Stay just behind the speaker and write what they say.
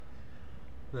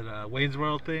Wayne's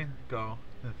World thing. Go.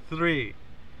 3.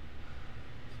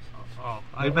 Oh,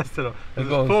 I messed it up. It It's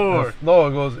goes 4. No,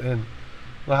 it goes in.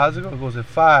 No, how's it go? It goes in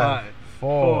 5, 5,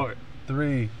 4, 4.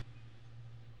 3.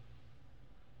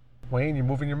 Wayne, you're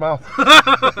moving your mouth.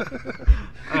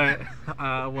 Alright.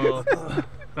 Well, that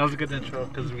was a good intro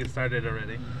because we started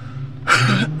already.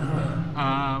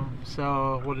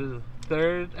 So, what is it?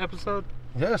 3rd episode?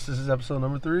 Yes, this is episode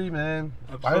number 3, man.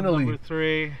 Episode Finally. number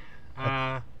 3.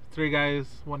 3 guys,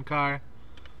 1 car.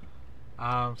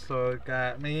 So, it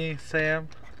got me, Sam,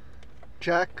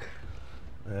 Jack.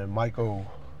 And Michael.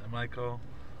 and Michael.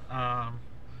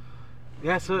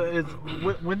 Yeah, so it's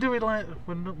when did we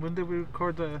when did we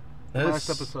record the last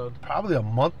It's episode? Probably a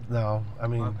month now. I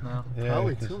mean, Month now? yeah,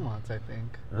 Probably 'cause- 2 months, I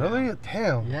think. Really?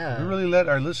 Damn. Yeah. We really let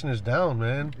our listeners down,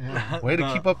 man. Yeah. Way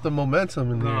to keep up the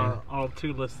momentum in there. All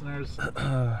 2 listeners.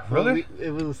 Really? Well, it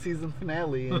was a season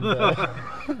finale. And,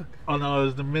 Oh no, it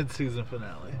was the mid-season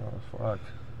finale. Oh, fuck.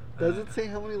 does it say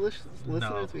how many listeners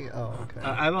No. we? Oh, okay.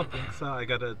 I don't think so. I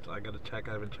gotta check.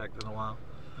 I haven't checked in a while.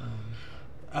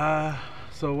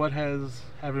 So what has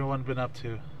everyone been up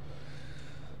to?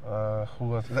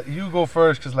 Who else? You go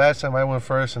first, because last time I went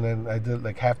first, and then I did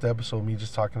like half the episode me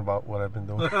just talking about what I've been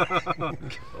doing.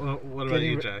 What about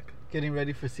you, Jack? Getting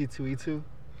ready for C2E2.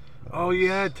 Oh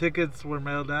yeah, tickets were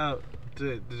mailed out.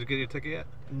 Did you get your ticket yet?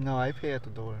 No, I pay at the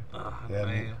door. Oh, Yeah,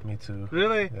 man. me too.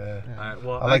 Really? Yeah. Yeah. All right.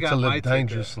 Well, I like got to my live ticket.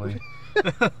 dangerously.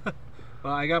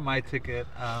 Well, I got my ticket.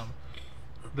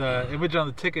 The image on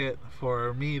the ticket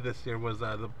for me this year was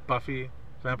the Buffy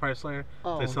Vampire Slayer.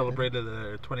 Oh, They okay. celebrated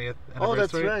their 20th anniversary. Oh,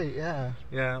 that's right. Yeah.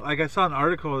 Yeah, like I saw an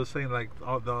article that was saying like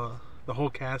all the whole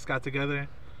cast got together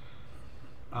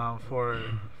for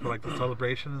like the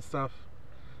celebration and stuff.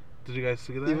 Did you guys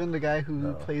see that? Even the guy who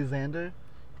No. plays Xander,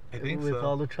 I think with so.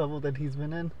 all the trouble that he's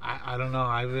been in. I don't know.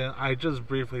 I just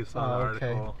briefly saw the Oh, okay.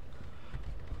 article.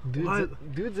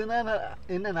 Dude's in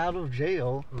and out of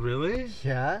jail. Really?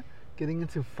 Yeah, getting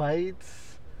into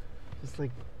fights. Just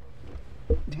like,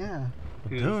 yeah.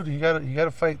 Dude, you gotta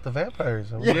fight the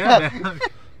vampires. I mean, Yeah, man.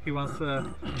 He wants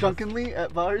to. Drunkenly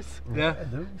at bars. Yeah.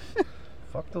 dude.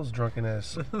 Fuck those drunken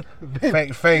ass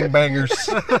fang bangers.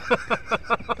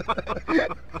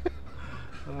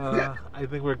 I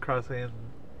think we're crossing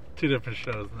 2 different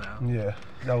shows now. Yeah,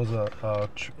 that was a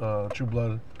True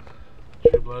Blood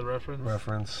True Blood reference.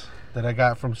 reference that I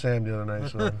got from Sam the other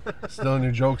night. So stealing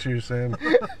your jokes here, Sam.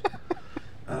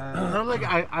 I'm like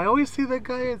I always see that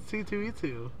guy at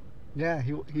C2E2. Yeah,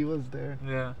 he was there.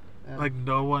 Yeah. Yeah. Like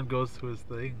no one goes to his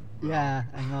thing. bro. Yeah,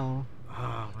 I know.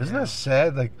 Oh, Isn't man. that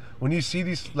sad? Like when you see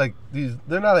these,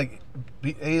 they're not like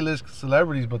A-list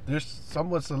celebrities, but they're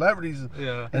somewhat celebrities.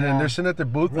 Yeah. And then Yeah. they're sitting at their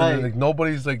booth, Right. and like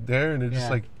nobody's like there, and they're just Yeah.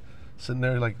 like sitting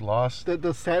there like lost.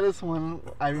 The saddest one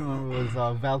I remember was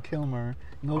Val Kilmer.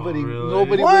 Nobody, really?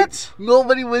 nobody, What?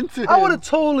 nobody went to him. I would have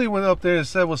totally went up there and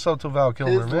said what's up to Val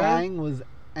Kilmer, His man. line was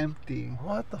empty.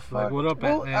 What the fuck? what up,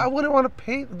 well, Batman? I wouldn't want to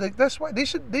pay. Like, that's why they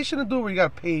shouldn't do it where you gotta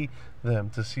pay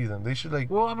them to see them. They should like.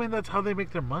 Well, I mean that's how they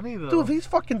make their money though. Dude, he's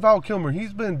fucking Val Kilmer.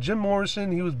 He's been Jim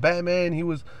Morrison. He was Batman. He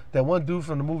was that one dude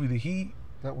from the movie The Heat.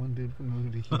 That one dude from the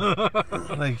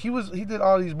movie. Like he did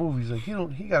all these movies. Like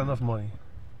he got enough money.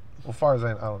 Well, as far as I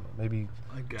don't know, maybe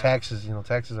I guess. taxes.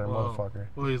 Taxes are a Well, motherfucker.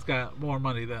 Well, he's got more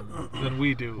money than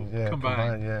we do Yeah,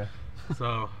 combined. yeah.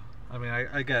 So, I mean,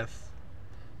 I guess.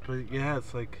 But yeah,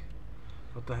 it's like,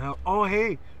 what the hell? Oh,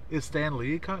 hey, is Stan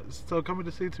Lee still coming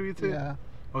to C2E2? Yeah,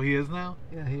 Oh, he is now.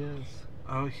 yeah, he is.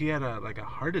 Oh, he had a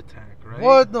heart attack, right?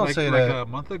 What? Don't like, say like that. a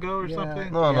month ago or Yeah.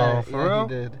 something. No, yeah, for yeah, real?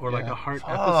 He did. Or like yeah. a heart Fuck,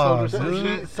 episode or So some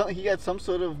dude. shit. he had some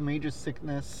sort of major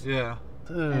sickness, Yeah.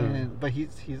 Dude, but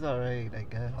he's alright, I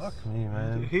guess. fuck me,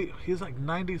 man. He's like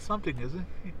 90 something, isn't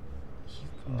he?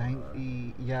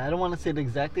 90. Yeah, I don't want to say the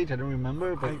exact age. I don't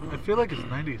remember, but I feel like it's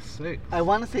 96. I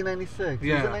want to say 96.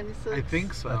 Yeah, Is it 96? I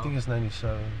think so. I think it's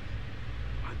 97.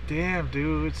 Damn,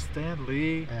 dude, Stan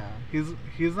Lee. Yeah.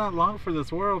 He's not long for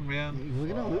this world, man.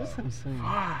 We're gonna lose him soon.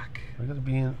 Fuck. We're gonna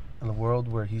be in a world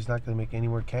where he's not gonna make any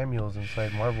more cameos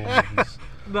inside Marvel movies.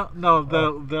 No,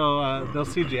 they'll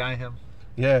CGI him.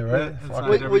 Yeah, right. Yeah, Fuck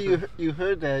inside it. Wait, you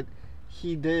heard that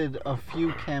he did a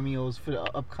few cameos for the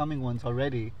upcoming ones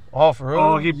already. Oh, for real?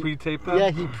 Oh, he pre-taped them. Yeah,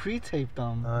 he pre-taped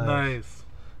them. Nice.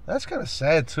 That's kind of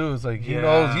sad too. It's like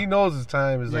Yeah. he knows his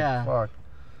time. It's Yeah. like fuck.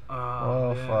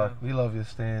 Oh man. fuck. We love you,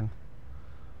 Stan.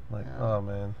 Like Yeah. oh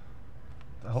man.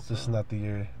 I hope this is not the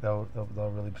year. That'll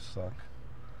really suck.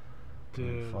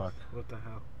 Dude, Fuck. what the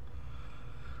hell?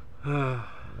 Yeah,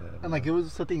 And like it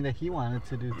was something that he wanted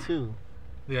to do too.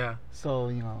 Yeah, So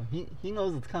he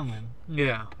knows it's coming.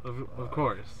 yeah, of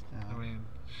course. Yeah. I mean,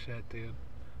 shit, dude.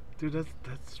 Dude,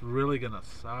 that's really gonna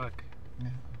suck. Yeah.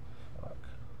 fuck.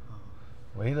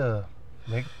 Way to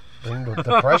bring the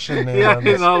depression in. Yeah, on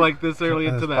this, like this early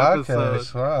on into this the podcast.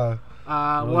 episode.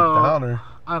 Wow. Really Well, downer.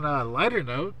 on a lighter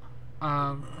note,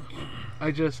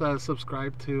 I just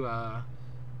subscribed to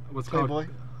what's Playboy?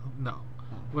 called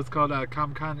what's called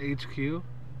Comic-Con HQ.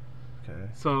 Okay.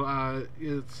 So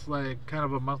it's like kind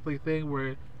of a monthly thing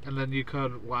where, and then you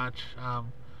could watch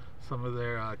some of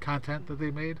their content that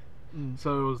they made.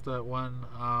 So it was the one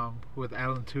with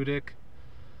Alan Tudyk.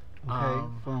 Okay,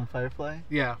 from Firefly?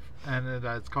 Yeah, and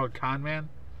it's called Con Man,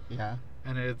 Yeah.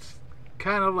 and it's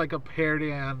kind of like a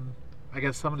parody on, I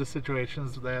guess, some of the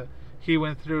situations that he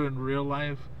went through in real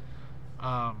life.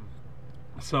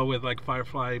 So with like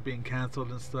Firefly being canceled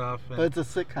and stuff. And, But it's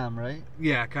a sitcom, right?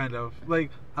 yeah, kind of.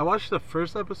 Like, I watched the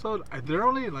first episode. They're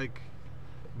only like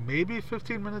maybe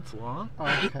 15 minutes long,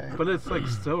 Oh, okay. but it's like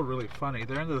still really funny.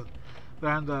 They're in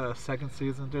the second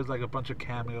season. There's like a bunch of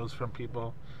cameos from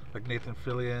people like Nathan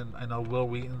Fillion. I know Will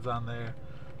Wheaton's on there.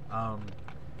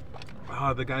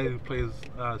 The guy who plays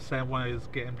Samwise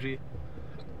Gamgee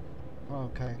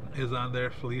Okay. is on there.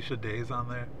 Felicia Day's on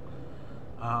there.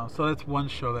 So that's one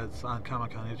show that's on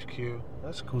Comic-Con HQ.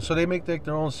 That's cool. So they make like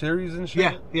their own series and shit.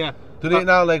 Yeah, yeah. Do they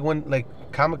now like when like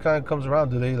Comic-Con comes around?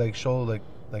 Do they like show like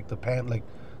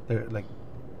their like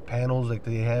panels like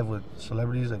they have with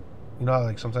celebrities? Like, you know how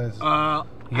like sometimes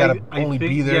you gotta only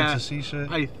be there to see shit.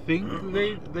 I think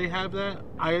they have that.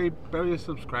 I barely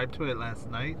subscribed to it last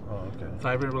night, Oh, okay. so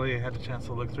I haven't really had a chance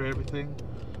to look through everything.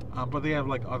 But they have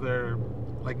like other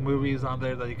like movies on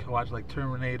there that you can watch, like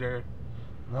Terminator.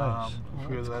 Nice. A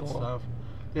few of that That's cool. stuff.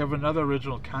 They have another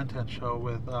original content show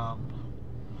with oh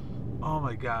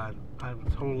my god, I'm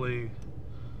totally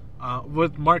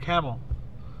with Mark Hamill.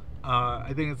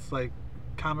 I think it's like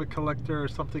Comic Collector or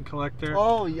something Collector.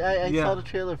 Oh, yeah, I Yeah. saw the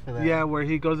trailer for that. Yeah, where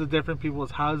he goes to different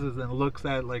people's houses and looks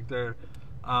at like their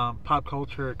pop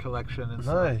culture collection and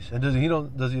stuff. Nice. And does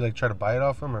he like try to buy it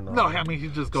off them or no? No, I mean he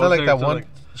just It's goes not like there that to, one like,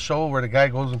 show where the guy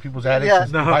goes in people's attics Yeah.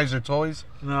 and No. buys their toys.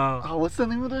 no, Oh, what's the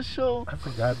name of the show? I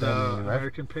forgot the that name.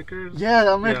 American Pickers. Yeah,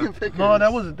 the American Yeah. Pickers.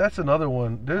 No, that's another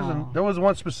one. Oh. There was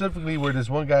one specifically where this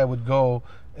one guy would go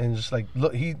and just like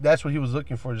look. That's what he was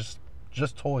looking for,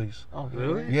 just toys. Oh,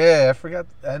 Really? really? Yeah, I forgot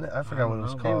what it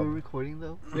was know. Hey, we're called. recording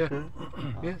though? Yeah. Sure?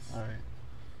 Oh, Yes.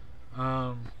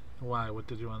 Alright. Why? What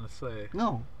did you want to say?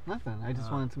 No, nothing. I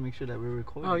just wanted to make sure that we're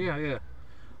recording. Oh yeah.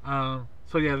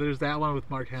 So yeah, there's that one with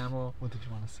Mark Hamill. What did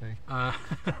you want to say? I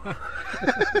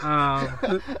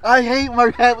I hate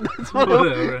Mark Hamill. That's what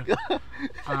Whatever.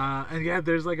 And yeah,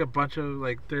 there's like a bunch of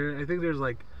like I think there's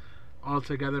like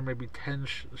altogether maybe 10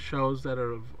 shows that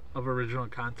are of original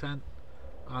content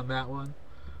on that one.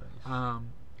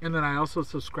 And then I also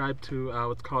subscribe to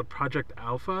what's called Project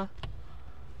Alpha.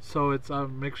 So it's a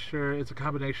mixture. It's a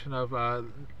combination of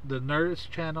the Nerdist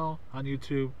channel on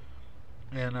YouTube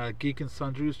and Geek and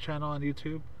Sundry's channel on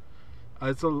YouTube.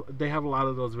 They have a lot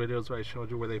of those videos where I showed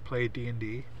you where they play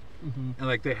D&D, Mm-hmm. and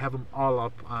like they have them all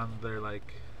up on their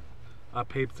like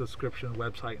paid subscription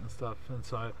website and stuff. And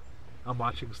so I'm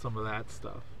watching some of that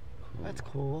stuff. That's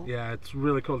cool. Yeah, it's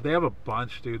really cool. They have a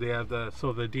bunch, dude. They have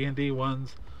the D&D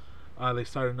ones. They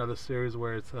started another series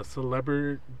where it's a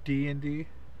celebrity D&D,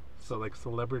 so like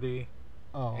celebrity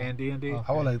Oh. and D&D. Oh.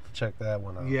 I would like to check that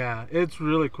one out. Yeah, it's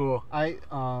really cool.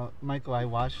 Michael, I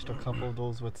watched a couple of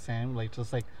those with Sam, like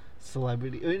just like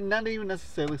celebrity, not even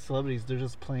necessarily celebrities. They're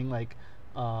just playing like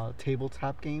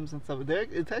tabletop games and stuff.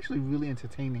 It's actually really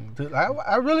entertaining. Dude,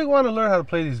 I really want to learn how to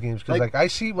play these games because Like- like I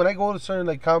see when I go to certain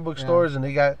like comic book Yeah. stores and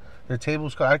they got their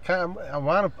tables. I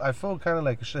feel kind of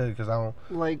like shit because I don't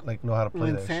Like know how to play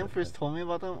when that Sam shit. first told me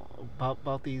about them,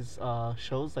 about these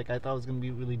shows, like I thought it was gonna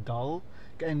be really dull,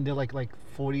 and they're like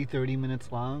 40, 30 minutes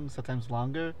long, sometimes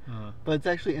longer. But it's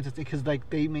actually interesting because like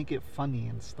they make it funny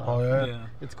and stuff. Oh yeah. Yeah.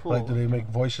 It's cool. Like, do they make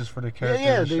voices for the yeah, characters?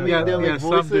 yeah, and they shit? make, they'll Yeah, make some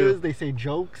do. voices. They say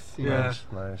jokes. You know? Yeah.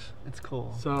 Nice. It's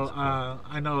cool. So It's cool.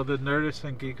 I know the Nerdist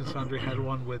and Geek and Sundry had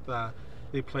one with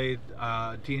they played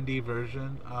D&D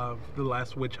version of The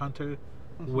Last Witch Hunter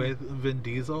with Vin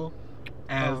Diesel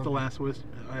as Oh. the last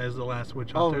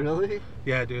witch Oh hunter. really?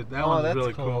 Yeah, dude, that Oh, one's that's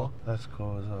really cool. cool. That's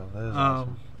cool as hell. That is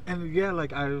awesome. And yeah,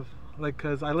 like I've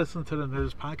because I listen to the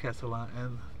Nerdist podcast a lot,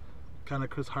 and kind of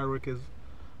Chris Hardwick is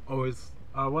always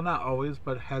well, not always,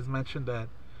 but has mentioned that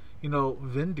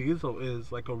Vin Diesel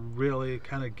is like a really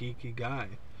kind of geeky guy,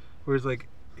 whereas like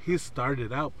he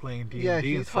started out playing D&D Yeah, and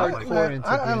he's stuff like hardcore. that. into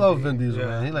I love D&D. Vin Diesel, Yeah.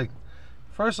 man. He like,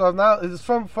 first off, now it's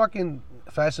from fucking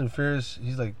Fast and Furious.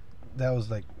 He's like, that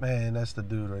was like, man, that's the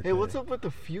dude right Hey, there. what's up with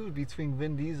the feud between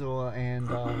Vin Diesel and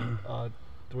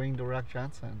Dwayne The Rock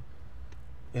Johnson?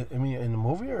 I mean, in the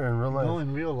movie or in real life? No,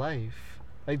 in real life.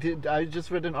 I just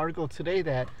read an article today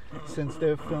that since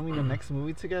they're filming the next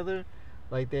movie together,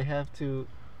 like they have to,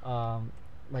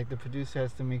 like the producer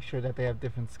has to make sure that they have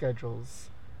different schedules.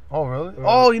 Oh really?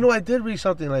 Oh, I did read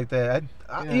something like that.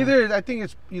 I think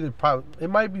it's either it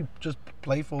might be just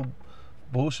playful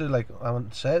bullshit like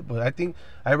on set, but I think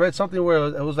I read something where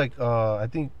it was like I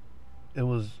think it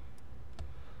was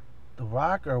The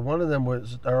Rock or one of them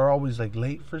are always like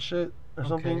late for shit or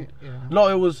something. Yeah. No,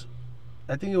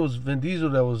 I think it was Vin Diesel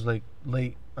that was like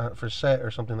late for set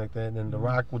or something like that, and then The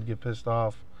Rock would get pissed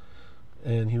off.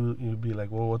 And he would be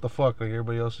like, well, what the fuck? Like,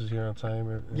 everybody else is here on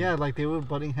time. Yeah, like they were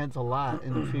butting heads a lot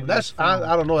in the previous film.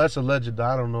 I don't know. That's alleged.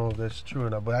 I don't know if that's true or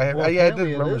not. But I did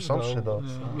remember some shit, though.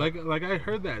 Yeah. Like, I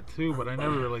heard that, too, but I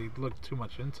never really looked too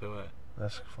much into it.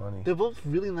 That's funny. They're both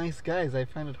really nice guys. I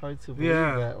find it hard to believe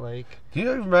that, like... Do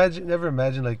you ever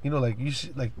imagine, like, like, you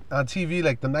see, like, on TV,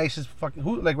 like, the nicest fucking...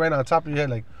 Who, like, right on top of your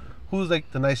head, like, who's,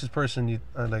 like, the nicest person you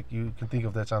can think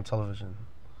of that's on television?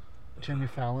 Jimmy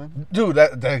Fallon, dude.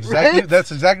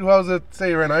 That's exactly what I was gonna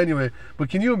say right now. Anyway,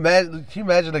 but can you imagine?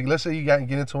 Like, let's say you get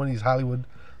into one of these Hollywood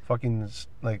fucking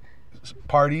like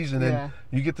parties, and then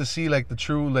you get to see like the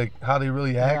true like how they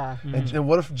really act. Yeah. And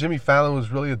what if Jimmy Fallon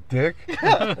was really a dick,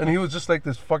 and he was just like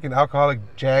this fucking alcoholic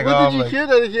jag off? Did you hear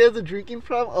that he has a drinking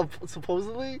problem?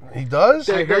 Supposedly, he does.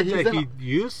 I heard that he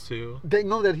used to. They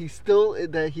know that he's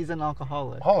an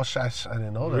alcoholic. Oh, I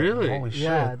didn't know that. Really? Holy shit.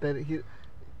 Yeah, that he.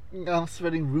 I'm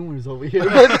spreading rumors over here.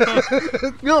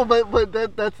 No, but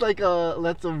that's like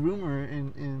that's a rumor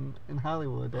in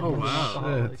Hollywood. That oh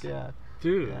wow! Yeah,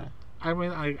 dude. Yeah. I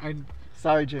mean, I.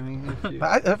 Sorry, Jimmy.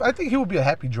 I think he would be a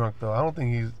happy drunk though. I don't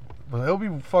think he's. But it'll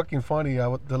be fucking funny. I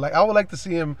would like to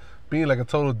see him being like a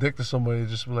total dick to somebody.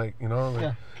 Just like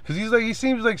because he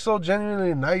seems like so genuinely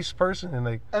a nice person and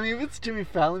like. I mean, if it's Jimmy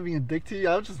Fallon being a dick to you,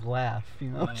 I would just laugh.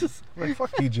 Just like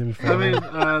fuck you, Jimmy Fallon.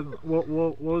 I mean, what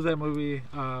was that movie?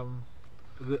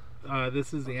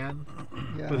 This Is the End.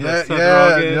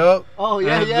 Yep. Oh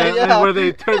yeah. Where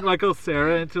they turned Michael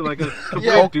Cera into like a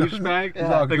complete douchebag,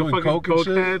 like a fucking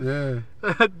cokehead.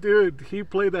 Yeah. Dude, he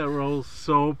played that role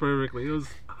so perfectly. It was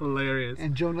hilarious.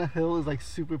 And Jonah Hill is like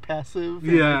super passive.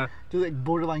 Yeah. Just like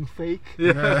borderline fake.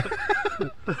 Yeah.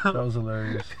 That was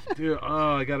hilarious. Dude,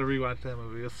 I gotta rewatch that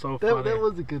movie. It's so funny. That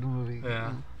was a good movie.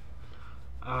 Yeah.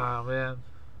 Oh man.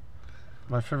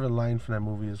 My favorite line from that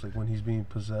movie is like when he's being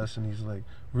possessed and he's like,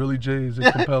 "Really, Jay? Is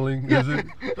it compelling? Is it?"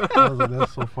 I was like,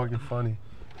 "That's so fucking funny."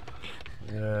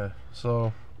 Yeah.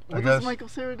 So. What does Michael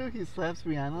Cera do? He slaps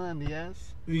Rihanna on the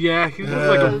ass. Yeah,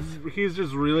 he's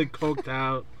just really coked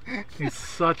out. He's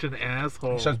such an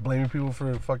asshole. He starts blaming people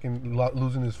for fucking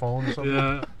losing his phone or something.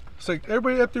 Yeah. It's like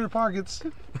everybody empty their pockets.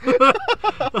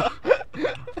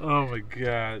 Oh my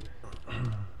god.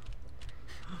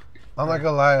 I'm not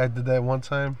gonna lie, I did that one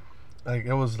time. Like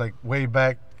it was like way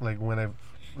back, like when I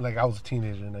was a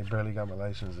teenager and I barely got my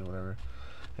license or whatever,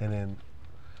 and then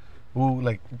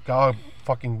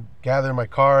fucking gather in my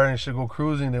car and should go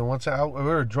cruising. Then once we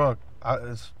were drunk,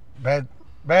 it's bad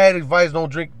advice. Don't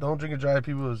drink and drive.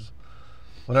 People is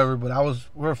whatever. But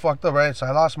we were fucked up, right? So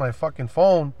I lost my fucking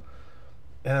phone,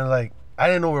 and like I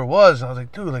didn't know where it was. And I was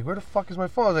like, dude, like where the fuck is my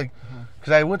phone? I was like,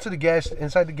 because I went to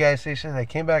inside the gas station, and I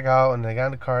came back out and I got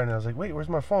in the car and I was like, wait, where's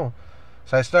my phone?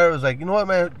 So I was like, you know what,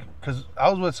 man? Because I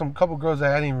was with some couple girls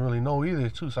that I didn't even really know either,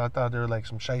 too. So I thought they were like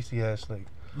some shiesty ass, like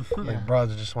bros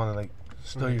that just want to like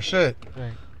steal your shit.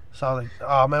 Right. So I was like,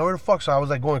 oh man, where the fuck? So I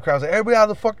was like going crazy. I was like, everybody out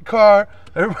of the fucking car.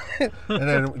 And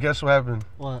then guess what happened?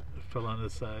 What? Fell on the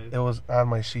side. It was on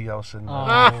my seat. I was sitting there.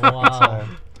 Oh, wow.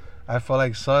 I felt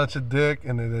like such a dick,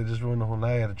 and then they just ruined the whole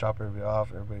night. I had to drop everybody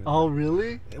off. Oh,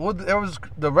 really? It was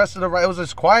the rest of the ride. It was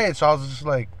just quiet, so I was just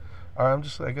like, all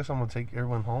right, I guess I'm gonna take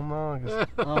everyone home now. I guess.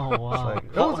 Oh wow!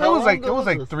 It was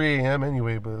like 3 a.m.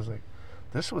 anyway, but it was like,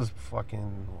 this was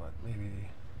fucking what, maybe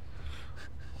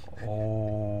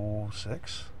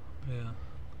 06. Yeah.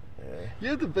 You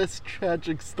have the best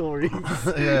tragic stories.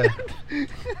 Yeah.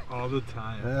 All the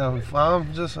time. Yeah,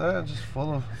 I'm just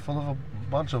full of a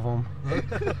bunch of them.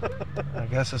 I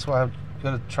guess that's why I'm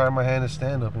gonna try my hand at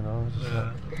stand up.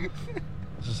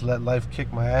 Just let life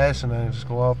kick my ass and then just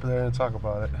go up there and talk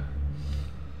about it.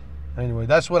 Anyway,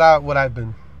 that's what I've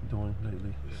been doing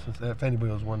lately. Since, if anybody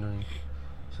was wondering,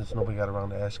 since nobody got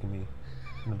around to asking me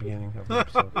in the beginning of the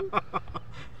episode.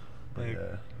 But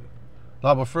yeah.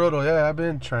 No, but for real though, yeah, I've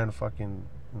been trying to fucking,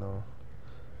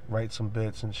 write some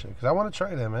bits and shit. Cause I want to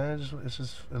try that, man. It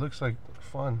looks like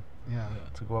fun. Yeah.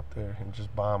 To go up there and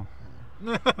just bomb.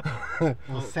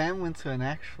 Well, Sam went to an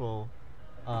actual.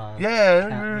 You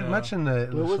mentioned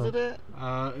that. Where was it at?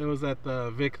 It was at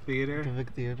the Vic Theater. The Vic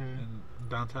Theater in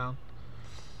downtown.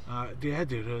 Yeah,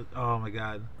 dude. Oh my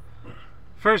god.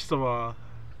 First of all,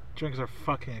 drinks are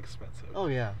fucking expensive. Oh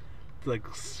yeah. like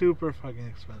super fucking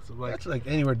expensive. Like that's like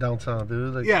anywhere downtown,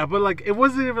 dude. Like, yeah, but like it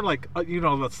wasn't even like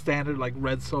the standard like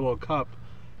red Solo cup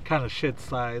kind of shit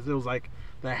size. It was like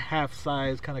the half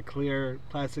size kind of clear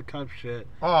plastic cup shit.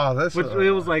 Oh, that's which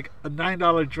it was like a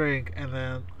 $9 drink, and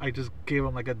then I just gave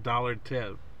them like $1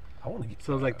 tip. I want to get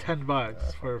so it was like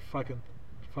 $10 for a fucking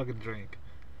drink.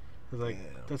 It was like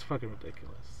that's fucking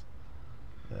ridiculous.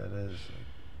 Yeah, it is.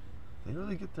 They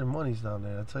really get their monies down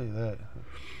there. I'll tell you that.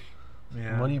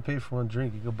 Yeah. The money you pay for one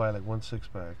drink, you could buy like 1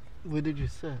 6-pack. Where did you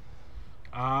sit?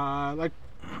 Like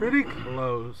pretty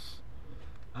close.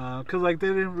 Cause like they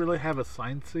didn't really have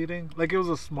assigned seating. Like it was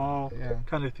a small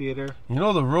kind of theater. You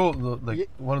know the rule,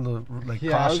 one of the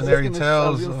cautionary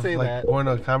tales of like going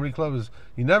to a comedy club is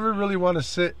you never really want to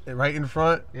sit right in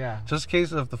front. Yeah. Just in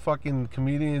case if the fucking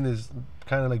comedian is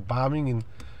kind of like bombing and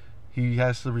he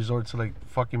has to resort to like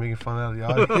fucking making fun out of the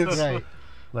audience. Right.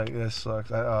 Like that sucks.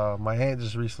 My aunt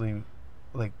just recently,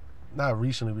 like not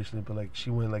recently, but like she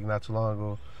went like not too long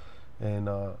ago, and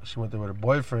she went there with her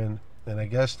boyfriend, and I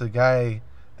guess the guy.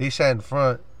 They sat in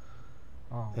front,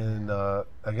 and I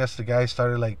guess the guy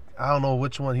started like I don't know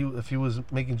which one if he was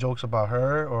making jokes about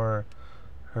her or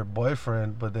her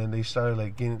boyfriend, but then they started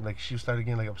like getting like she started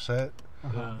getting like upset,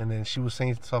 and then she was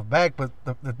saying stuff back. But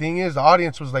the thing is, the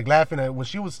audience was like laughing at what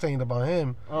she was saying about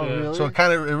him. Oh, really? So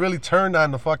it really turned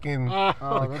on the fucking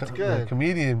that's good. the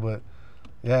comedian. But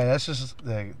yeah, that's just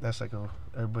that's like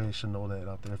everybody should know that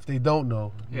out there. If they don't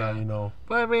know, now you know.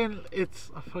 But I mean,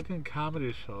 it's a fucking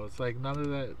comedy show. It's like none of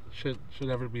that should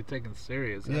ever be taken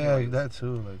serious. Yeah, that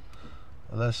too. Like,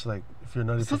 unless like if you're a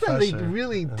nutty professor. Sometimes they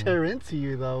really tear into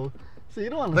you though, so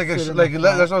you don't want to. That's what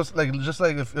I was, like just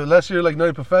like unless you're like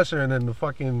nutty professor and then the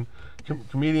fucking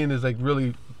comedian is like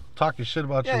really talking shit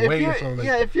about your weight or something.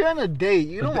 Like, if you're on a date,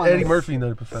 you don't want Eddie Murphy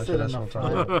nutty professor. That's what I'm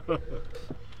talking about.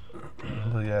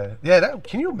 But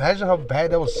can you imagine how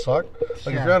bad that would suck?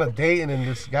 Like if you're on a date and then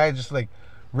this guy just like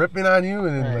ripping on you,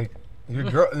 and then like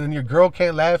your girl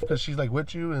can't laugh because she's like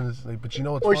with you, and it's like, but you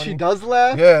know it's funny. She does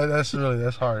laugh. Yeah, that's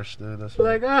harsh, dude. That's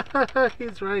like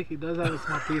he's right. He does have a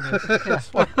small penis. That's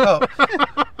fucked up.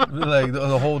 Like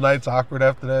the whole night's awkward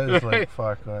after that. It's like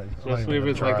fuck. Especially if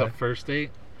it's like the first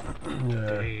date.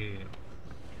 Yeah. Damn.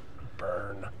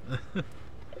 Burn.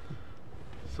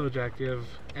 So Jack, do you have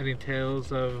any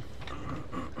tales of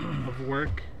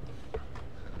work?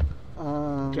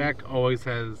 Jack always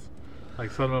has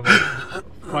like some of the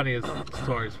funniest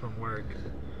stories from work.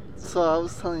 So I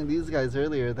was telling these guys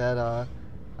earlier that I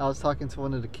was talking to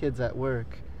one of the kids at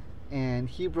work, and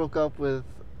he broke up with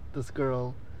this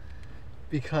girl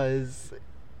because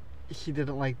he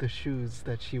didn't like the shoes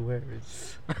that she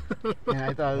wears. And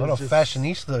I thought it was what a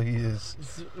fashionista he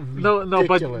is. No,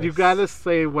 but you gotta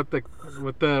say what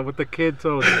the kid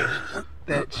told you.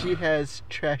 That she has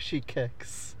trashy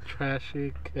kicks.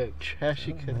 Trashy kicks.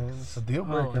 Trashy kicks. It's a deal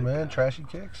breaker, man. Trashy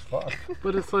kicks. Fuck.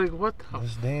 But it's like, what the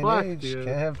this day and fuck, age, dude?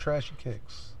 Can't have trashy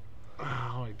kicks.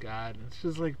 Oh my god, it's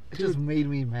just like, it just made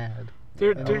me mad.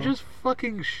 They're just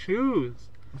fucking shoes.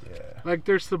 Yeah. Like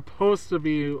they're supposed to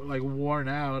be like worn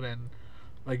out and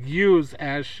like used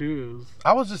as shoes.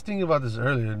 I was just thinking about this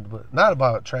earlier, but not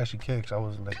about trashy kicks. I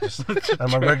wasn't like just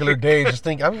on my regular day just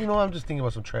thinking. I'm just thinking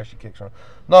about some trashy kicks.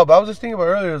 No, but I was just thinking about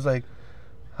earlier. It was like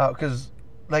how because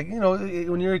like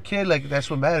when you're a kid, like that's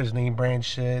what matters. Name brand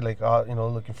shit, like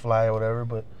looking fly or whatever.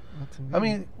 But I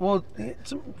mean, well,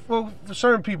 for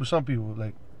certain people, some people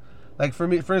like for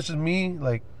me, for instance, me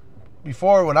like.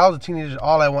 Before, when I was a teenager,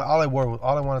 all I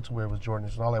wanted to wear was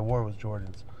Jordans, and all I wore was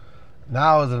Jordans.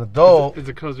 Now, as an adult, is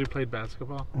it because you played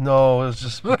basketball? No, it was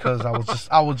just because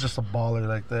I was just a baller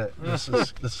like that. Let's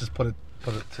just put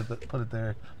it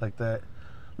there like that.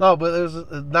 No, but it was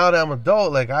now that I'm an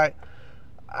adult, like I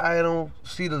don't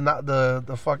see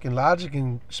the fucking logic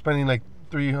in spending like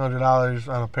 $300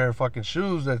 on a pair of fucking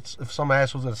shoes. That's if some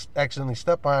assholes that accidentally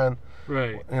step on.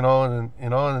 Right. And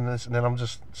then I'm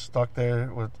just stuck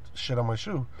there with shit on my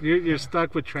shoe. You're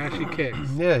stuck with trashy kicks.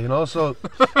 Yeah, so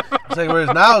it's like whereas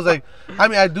now it's like I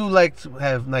mean I do like to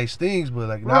have nice things, but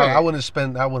like now I wouldn't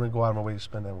go out of my way to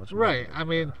spend that much money. Right. I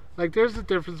mean, like there's a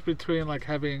difference between like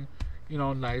having,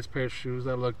 nice pair of shoes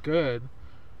that look good,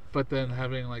 but then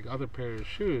having like other pair of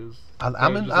shoes.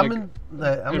 I'm in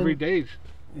everyday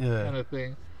kind of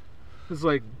thing. It's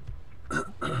like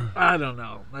I don't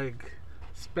know, like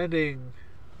spending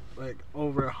like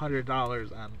over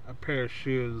 $100 on a pair of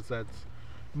shoes that's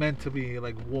meant to be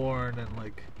like worn and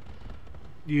like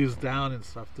used down and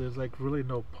stuff. There's like really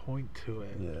no point to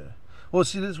it. Yeah. Well,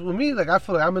 see, this with me, like I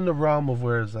feel like I'm in the realm of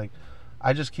where it's like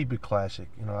I just keep it classic.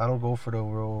 I don't go for the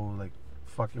real like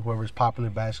fucking whoever's popular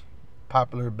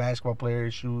basketball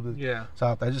player shoe. Yeah.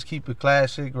 So I just keep it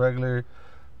classic, regular.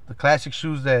 the classic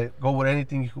shoes that go with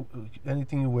anything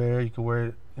you wear. You can wear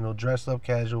it, dressed up,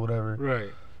 casual, whatever.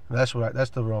 Right. And that's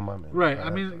the realm I'm in. Right. I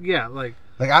mean, yeah, like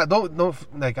I don't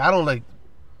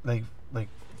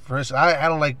for instance, I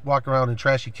don't like walking around in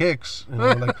trashy kicks.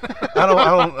 Like I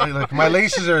don't like my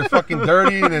laces are fucking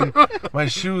dirty and my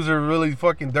shoes are really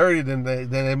fucking dirty. Then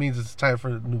that means it's time for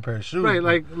a new pair of shoes. Right.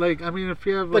 Like I mean, if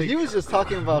you have. But he was just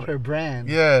talking about her brand.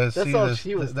 Yeah. That's all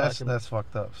she was talking about. That's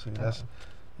fucked up. See,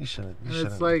 you shouldn't.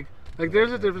 It's like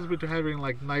there's a difference between having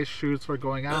like nice shoes for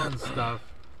going out and stuff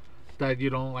that you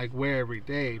don't like wear every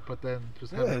day, but then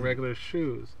just having regular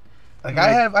shoes. Like I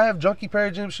have junky pair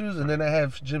of gym shoes, and then I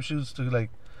have gym shoes to like,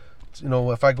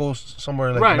 if I go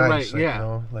somewhere like nice, like,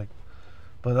 yeah.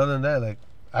 But other than that, like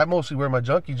I mostly wear my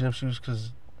junky gym shoes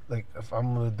because like if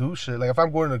I'm gonna do shit, like if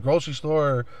I'm going to the grocery store,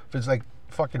 or if it's like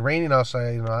fucking raining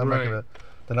outside, I'm not gonna.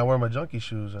 Then I wear my junky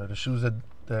shoes or the shoes that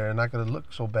they're not gonna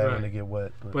look so bad when they get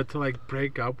wet. But to like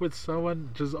break up with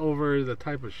someone just over the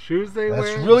type of shoes they wear,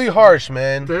 that's really harsh,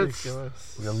 man. That's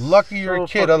you're lucky you're a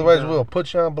kid, otherwise we'll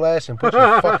put you on blast and put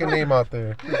your fucking name out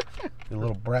there. You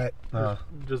little brat.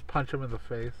 Just punch him in the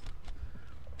face.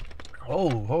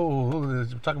 We're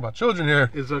talking about children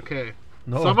here. It's okay.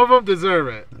 No. Some of them deserve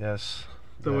it. Yes.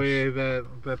 The way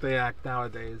that they act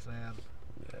nowadays, man.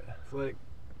 Yeah. It's like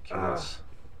kids.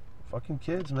 Fucking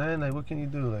kids, man. Like, what can you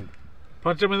do? Like,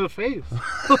 punch them in the face.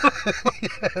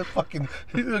 Yeah, fucking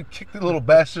kick the little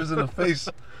bastards in the face.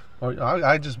 Or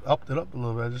I just upped it up a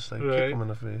little bit. I just kick them in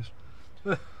the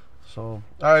face. So,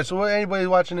 all right. So, anybody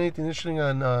watching anything interesting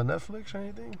on Netflix or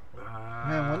anything?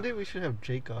 Man, one day we should have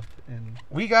Jacob and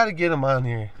we got to get him on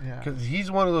here. Yeah. Because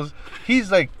he's one of those.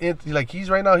 He's like, he's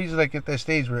right now. He's like at that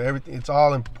stage where everything, it's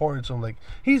all important to him. Like,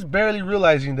 he's barely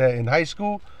realizing that in high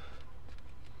school.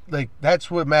 Like, that's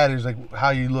what matters. Like, how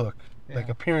you look. Yeah. Like,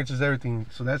 appearance is everything.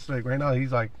 So that's like right now.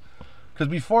 He's like, because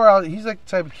before he's like the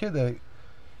type of kid that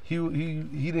he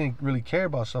didn't really care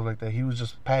about stuff like that. He was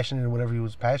just passionate in whatever he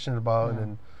was passionate about, and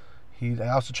then. I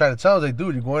also tried to tell him, like,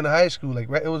 dude, you're going to high school. Like,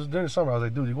 it was during the summer. I was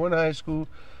like, dude, you're going to high school.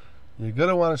 You're going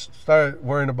to want to start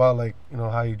worrying about, like,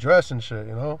 how you dress and shit,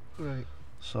 Right.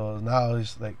 So now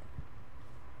he's, like,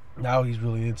 he's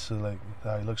really into, like,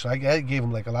 how he looks. So I gave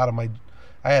him, like, I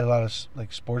had a lot of,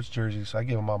 like, sports jerseys. So I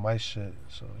gave him all my shit.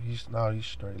 So he's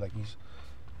straight. Like,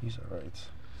 he's all right.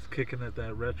 He's kicking at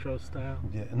that retro style?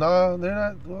 Yeah. No, they're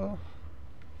not. Well,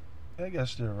 I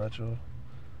guess they're retro.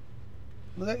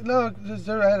 No,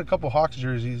 I had a couple Hawks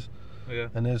jerseys,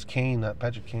 and there's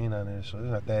Patrick Kane on there, so they're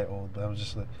not that old. But I was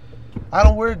just like, I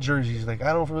don't wear jerseys. Like,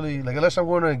 I don't really like unless I'm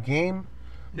going to a game.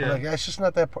 Yeah. Like, it's just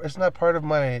not that. It's not part of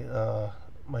my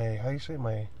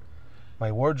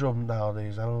my wardrobe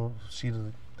nowadays. I don't see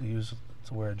the use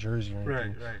to wear a jersey or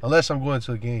anything, right. Unless I'm going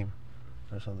to a game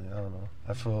or something. I don't know.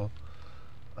 I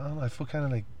feel kind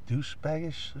of like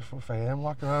douchebaggish if I am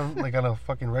walking around like on a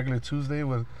fucking regular Tuesday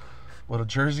with a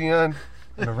jersey on.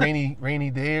 On a rainy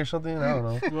day or something, I don't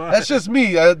know. That's just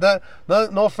me.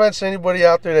 No offense to anybody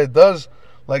out there that does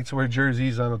like to wear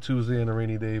jerseys on a Tuesday and a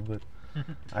rainy day, but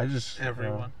I just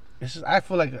everyone. It's just I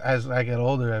feel like as I get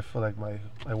older, I feel like my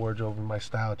wardrobe and my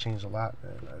style changed a lot,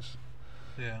 man.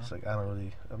 It's like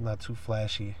I'm not too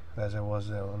flashy as I was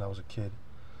when I was a kid,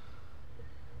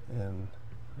 and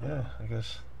I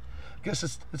guess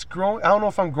it's growing. I don't know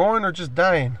if I'm growing or just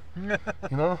dying.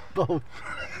 Both.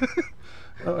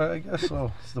 I guess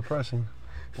so. It's depressing.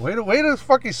 Way to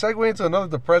fucking segue into another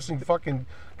depressing fucking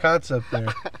concept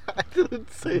there. I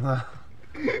didn't say that.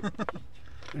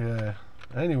 Yeah.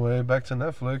 Anyway, back to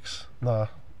Netflix. No,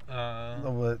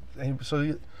 but so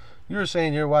you were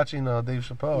saying you're watching Dave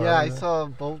Chappelle. Yeah, right? I saw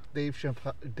both Dave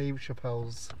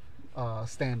Chappelle's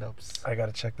stand-ups. I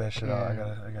gotta check that shit out.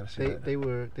 I gotta see that. They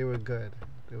were good.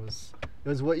 It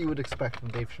was what you would expect from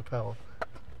Dave Chappelle.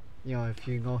 If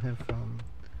you know him from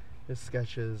his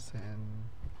sketches and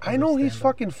I know he's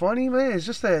fucking funny, man. It's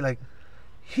just that like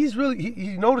he's really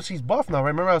you notice he's buff now, right?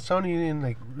 Remember I was telling you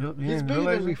he's been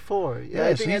there before.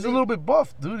 Yeah, so he's a little bit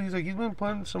buff, dude. He's been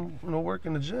putting some work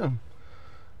in the gym.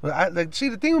 But the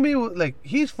thing with me, like,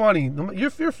 he's funny. You're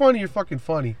funny, you're fucking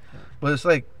funny. But it's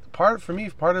like part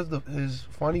of his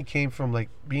funny came from like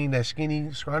being that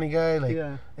scrawny guy, like,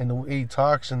 and the way he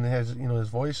talks and has his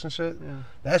voice and shit. Yeah.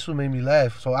 That's what made me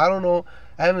laugh. So I don't know.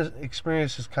 I haven't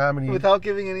experienced his comedy. Without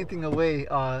giving anything away,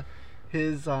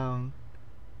 his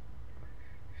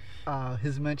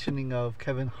mentioning of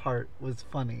Kevin Hart was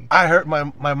funny. I heard my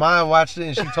mom watched it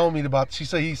and she told me about. She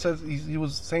said he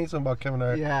was saying something about Kevin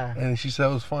Hart. Yeah. And she said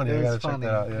it was funny. I gotta check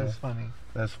that out. Yeah. It was funny.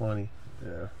 That's funny.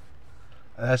 Yeah.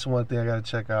 That's one thing I gotta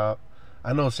check out.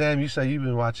 I know, Sam, you said you've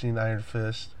been watching Iron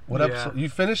Fist. What episode? You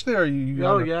finished it or you?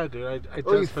 Oh yeah, dude. I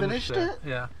just finished it.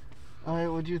 Yeah. All right,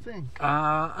 what do you think?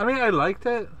 I mean, I liked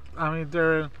it. I mean,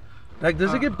 they're like,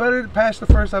 does it get better past the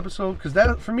first episode? Because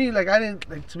that, for me, like, I didn't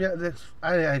like to be honest,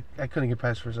 I couldn't get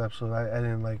past the first episode. I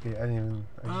didn't like it. I didn't even.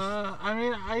 I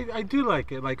mean, I do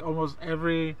like it. Like almost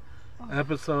every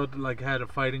episode like had a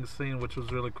fighting scene, which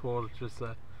was really cool. Just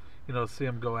see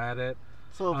him go at it.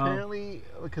 So apparently,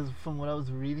 because from what I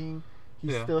was reading,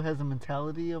 he still has a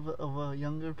mentality of a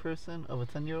younger person, of a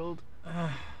 10-year-old.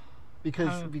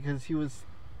 Because he was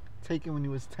taken when he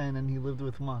was 10 and he lived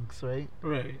with monks, right?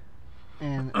 Right.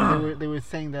 And they were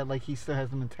saying that like he still has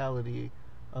the mentality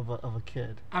of a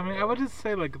kid. I mean, I wouldn't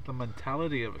say like the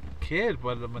mentality of a kid,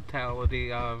 but the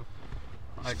mentality of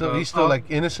like he's still like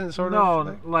innocent, sort of.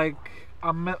 No, like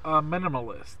a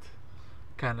minimalist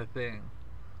kind of thing.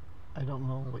 I don't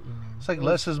know what you mean. It's like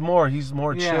less is more. He's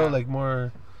more chill, like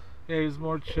more. Yeah, he's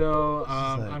more chill. Like,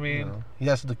 I mean, he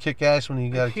has to kick ass when he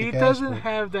got to kick ass. He doesn't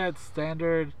have that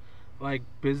standard like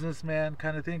businessman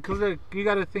kind of thing. Because you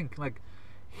got to think like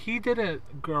he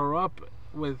didn't grow up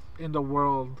in the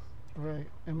world. Right.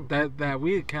 And that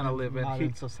we kind of live in.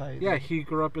 Modern society. Yeah, he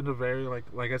grew up in a very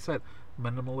like I said,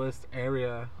 minimalist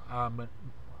area. In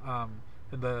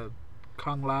the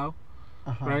Kung Lao,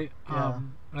 right? Yeah.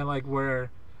 And like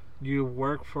where you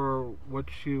work for what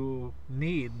you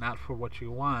need, not for what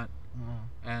you want,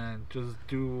 and just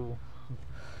do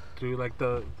like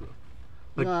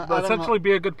essentially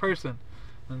be a good person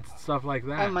and stuff like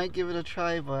that. I might give it a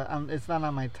try, but it's not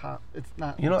on my top. It's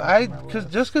not. You know,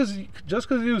 just because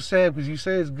you said, because you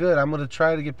say it's good, I'm gonna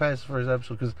try to get past the first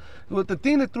episode. Because the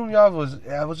thing that threw me off was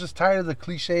I was just tired of the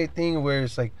cliche thing where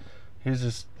it's like, here's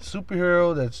this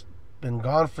superhero that's been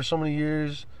gone for so many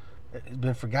years,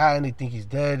 been forgotten. They think he's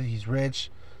dead. He's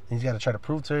rich. And he's got to try to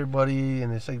prove to everybody.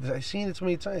 And it's like I've seen it so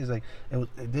many times. Like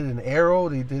it did an Arrow.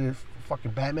 They did it.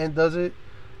 Fucking Batman does it.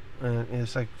 And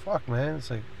it's like fuck, man. It's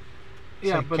like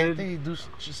but can't they do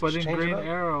just but in change Green it up?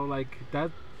 Arrow, like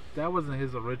that wasn't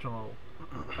his original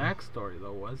backstory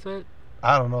though, was it?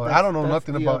 I don't know. I don't know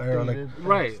nothing about Arrow. Like,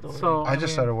 right. So I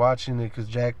just started watching it because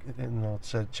Jack,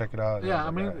 said check it out. Yeah, I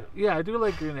mean, I do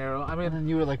like Green Arrow. I mean, and then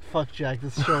you were like, "Fuck, Jack,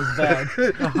 this show's bad."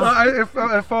 No,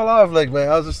 I fell off. Like, man,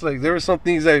 I was just like, there were some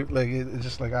things that like it's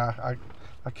just like I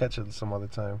catch it some other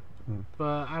time.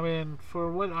 But I mean,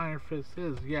 for what Iron Fist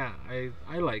is, yeah,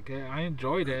 I like it. I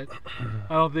enjoyed it.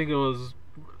 I don't think it was,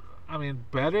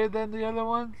 better than the other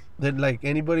ones. Than like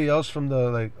anybody else from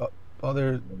the like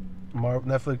other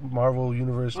Netflix Marvel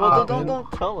universe. Well,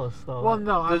 don't tell us though. Well,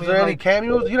 no. Is there any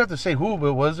cameos? You don't have to say who,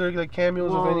 but was there like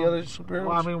cameos of any other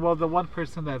superheroes? Well, the one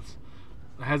person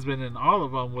has been in all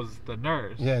of them was the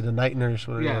nurse. Yeah, the night nurse.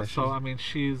 Whatever. Yeah, so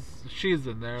she's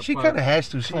in there. She kind of has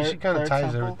to. She kind of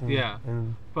ties Temple? everything. Yeah,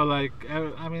 but like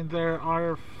there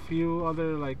are a few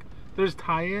other like there's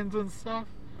tie-ins and stuff,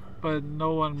 but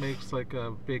no one makes like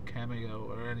a big cameo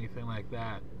or anything like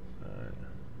that.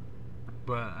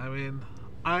 But I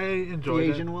enjoyed it.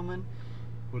 The Asian woman.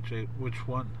 Which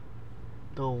one?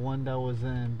 The one that was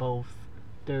in both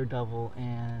Daredevil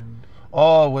and.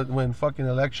 Oh, when fucking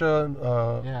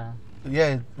Elektra.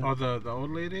 Yeah. Oh, the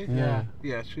old lady. Yeah.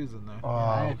 Yeah, she's in there.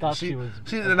 I thought she was.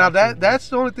 See, now that's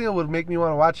the only thing that would make me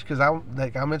want to watch it because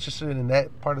I'm interested in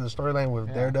that part of the storyline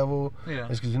with Daredevil. Yeah.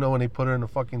 It's because when they put her in the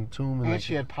fucking tomb and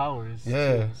she had powers.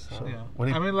 Yeah. Too, so. Yeah.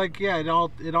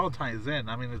 It all ties in.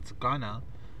 It's gonna.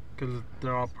 Because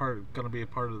they're all gonna be a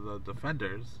part of the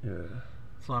Defenders. Yeah.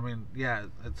 So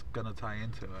it's gonna tie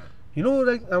into it. You know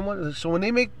what? I wonder. So when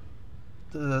they make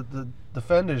the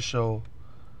Defenders show,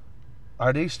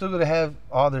 are they still gonna have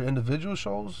all their individual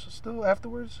shows still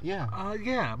afterwards? Yeah.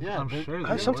 I'm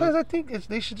sure. Sometimes I think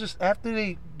they should just after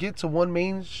they get to one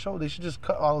main show, they should just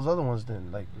cut all those other ones.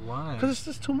 Then why? Because it's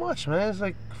just too much, man. It's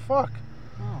like fuck.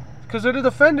 Oh. Because they're the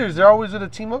Defenders. They're always going to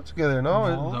team up together,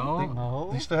 No.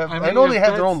 They still have. I know they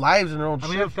have their own lives and their own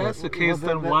shit. If that's the case,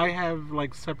 then why have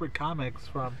like separate comics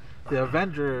from the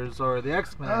Avengers or the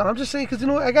X-Men? I'm just saying because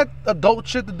I got adult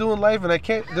shit to do in life, and I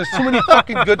can't. There's too many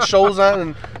fucking good shows on,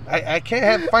 and I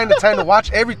can't find the time to watch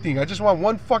everything. I just want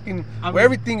one fucking where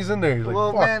everything is in there. Like,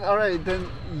 well, fuck. Man, all right, then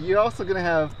you're also gonna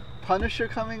have Punisher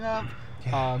coming up.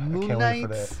 Moon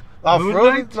Knight. Oh,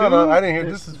 really? No, I didn't hear.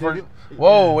 This is first.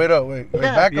 Whoa, wait,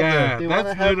 back up there. They want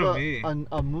to have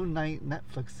a Moon Knight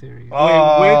Netflix series.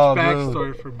 Oh, which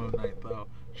backstory for Moon Knight though?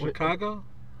 Chicago?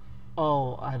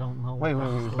 Oh, I don't know. Wait,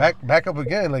 back up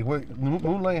again. Like, what?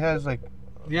 Moon Knight has like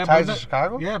ties to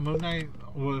Chicago? Yeah, Moon Knight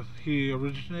he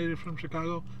originated from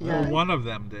Chicago. Yeah. Or one of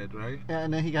them did, right? Yeah,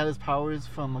 and then he got his powers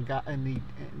from an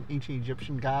ancient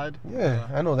Egyptian god. Yeah,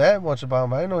 I know that much about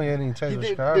him. I didn't know he had any ties to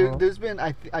Chicago. There's been,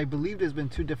 I believe there's been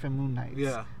 2 different Moon Knights.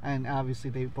 Yeah. And obviously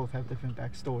they both have different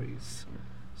backstories.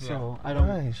 So, I don't...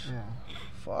 Nice. Yeah.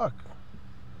 Fuck.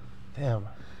 Damn.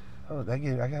 Oh, that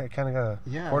game, I kind of got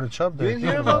a quarter chub You there. didn't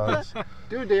hear about that?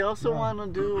 Dude, they also want to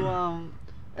do,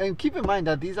 and keep in mind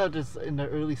that these are just in the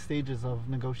early stages of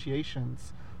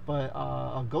negotiations, but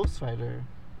a Ghost Rider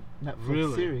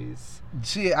Netflix series.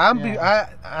 See,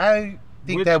 I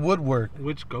think that would work.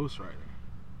 Which Ghost Rider?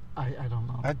 I don't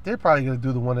know. They're probably going to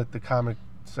do the one that the comic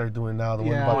started doing now, the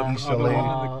one about Easter Lady.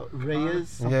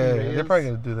 Reyes? Yeah, they're probably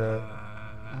going to do that.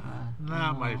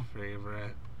 Not my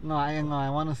favorite. No, I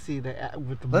want to see the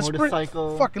with the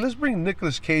motorcycle. Let's bring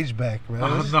Nicolas Cage back, man.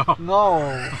 Oh, no.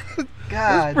 No.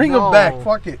 God, let's bring him back.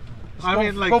 Fuck it.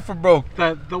 Go for broke.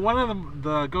 The one on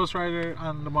the Ghost Rider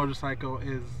on the motorcycle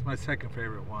is my second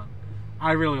favorite one.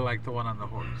 I really like the one on the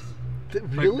horse.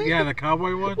 Really? Yeah, the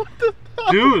cowboy one. What the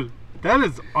hell? Dude, that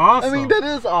is awesome. I mean, that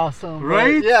is awesome.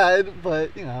 Right?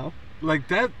 But you know. Like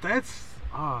that's...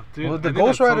 Oh, dude. Well, the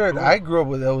Ghost Rider so cool. I grew up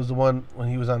with, that was the one when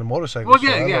he was on the motorcycle. Well,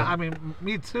 yeah. I mean,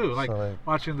 me too. Like,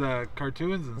 watching the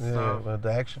cartoons and stuff. Yeah,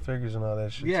 the action figures and all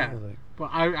that shit. Yeah. Too, but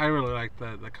I really like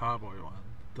the cowboy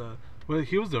one. Well,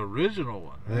 he was the original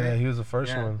one. Right? Yeah, he was the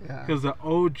first one. Because the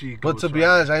OG Ghost But to be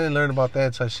honest, I didn't learn about that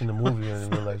until I seen the movie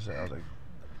and realized that. I was like,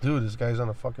 dude, this guy's on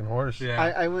a fucking horse. Yeah.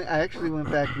 I actually went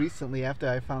back recently after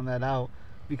I found that out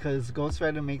because Ghost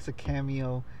Rider makes a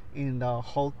cameo in the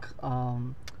Hulk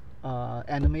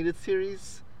animated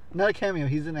series. Not a cameo,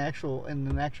 he's in an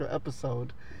actual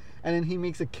episode. And then he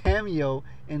makes a cameo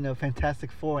in the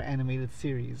Fantastic Four animated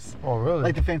series. Oh, really?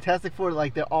 Like the Fantastic Four,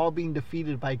 like they're all being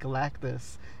defeated by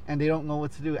Galactus and they don't know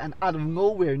what to do. And out of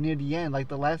nowhere near the end, like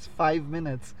the last 5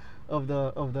 minutes of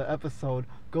the episode,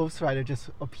 Ghost Rider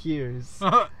just appears.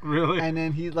 Really? And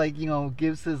then he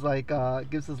gives his little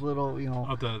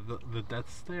the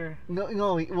death stare.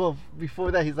 No. Well,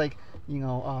 before that, he's like,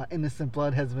 innocent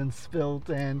blood has been spilt,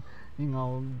 and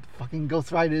fucking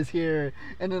Ghost Rider is here.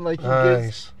 And then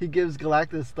he gives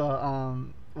Galactus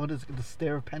the what is it, the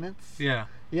stare of penance? Yeah.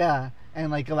 Yeah,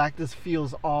 and like Galactus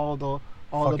feels all the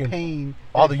pain,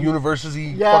 all the universes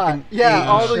he and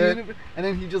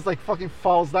then he just like fucking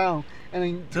falls down, and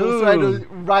then Ghost Rider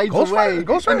rides away.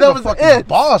 Ghost Rider was fucking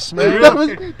boss, man. That was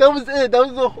it.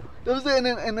 That was it.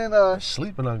 And then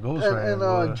sleeping on Ghost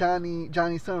Rider. And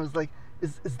Johnny Storm was like,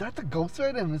 Is that the Ghost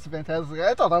Rider? And Mr. Fantastic.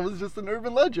 I thought that was just an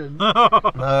urban legend.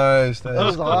 Nice. That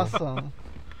was awesome.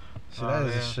 See, that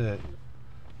is the shit.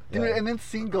 Dude, and then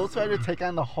seeing Ghost Rider take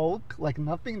on the Hulk like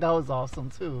nothing, that was awesome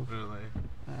too. Really?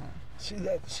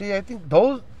 See, I think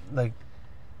those, like,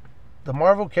 the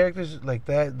Marvel characters like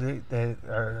that, they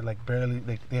are like barely,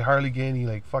 like, they hardly get any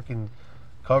like fucking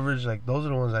coverage. Like, those are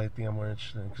the ones I think I'm more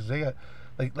interested in because they got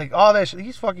like all that shit.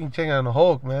 He's fucking taking on the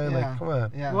Hulk, man. Like, come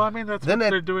on. Yeah. Well, I mean, that's what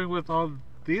they're doing with all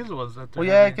these ones.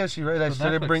 I guess you're right. Like, so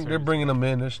they're bringing them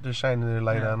in. They're shining their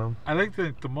light on them. I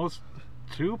think the most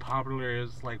two popular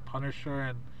is like Punisher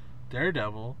and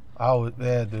Daredevil. Oh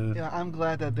yeah, dude. Yeah, I'm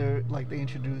glad that they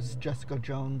introduced Jessica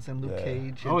Jones and Luke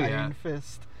Cage and Iron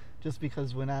Fist, just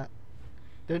because they're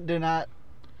not,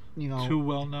 too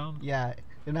well known. Yeah,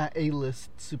 they're not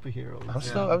A-list superheroes.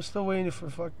 I'm still waiting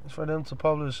for them to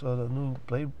publish the new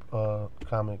Blade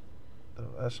comic.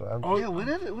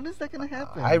 When is that gonna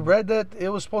happen? I read that it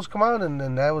was supposed to come out,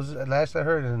 and that was at last I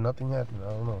heard, and nothing happened.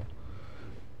 I don't know.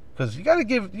 Because you gotta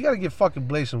give fucking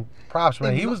Blade some props,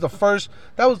 man. He was the first.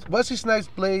 That was Wesley Snipes'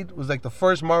 Blade was like the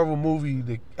first Marvel movie,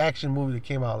 the action movie that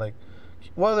came out. Like,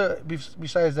 what other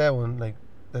besides that one? Like,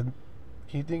 can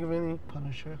you think of any?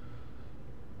 Punisher.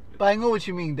 But I know what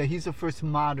you mean. That he's the first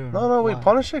modern. No, wait, one.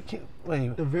 Punisher.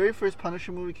 Wait. The very first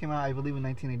Punisher movie came out, I believe, in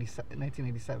 1987.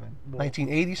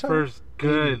 1980 something. First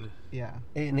good. Yeah.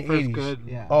 In the first 80s. Good.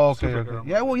 Yeah. Oh, okay.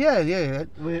 Yeah, well, yeah.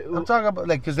 I'm talking about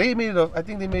like because they made I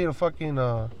think they made a fucking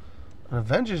an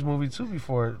Avengers movie too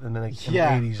before in the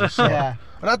 80s or so. Yeah.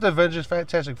 Not the Avengers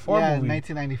Fantastic Four movie.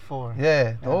 1994.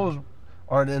 Yeah, those.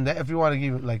 Or then if you want to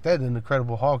give it like that, then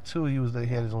Incredible Hulk too. He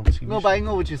had his own TV. No, but I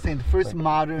know what you're saying. The first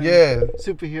modern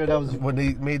superhero that was when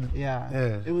they made.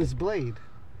 It was Blade.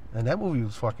 And that movie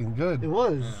was fucking good. It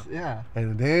was, yeah.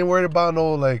 And they ain't worried about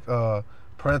no like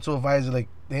parental advisor. Like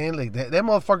they ain't like that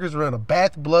motherfuckers were in a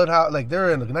bath blood house. Like they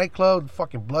were in a nightclub,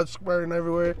 fucking blood squirting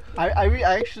everywhere. I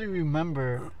actually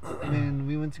remember when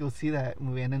we went to go see that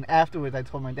movie, and then afterwards I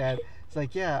told my dad, it's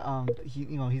like,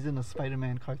 he's in a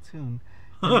Spider-Man cartoon.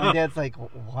 And my dad's like,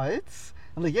 what?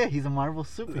 I'm like, yeah, he's a Marvel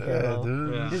superhero. Yeah,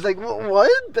 dude. Yeah. He's like, what?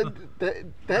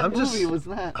 That movie was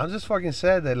not. I'm just fucking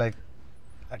sad that like,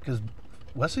 because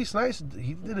Wesley Snipes,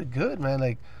 he did it good, man.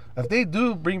 Like, if they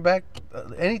do bring back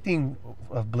anything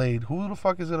of Blade, who the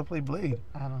fuck is gonna play Blade?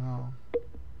 I don't know.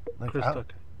 Like, Chris Tucker.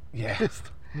 Yeah. Hey,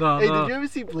 did you ever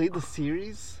see Blade the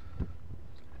series?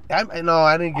 No,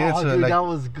 I didn't get into dude, it. Like, that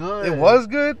was good. It was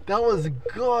good? That was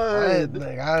good. I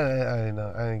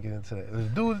didn't get into that. The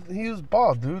dude, he was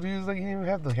bald, dude. He didn't even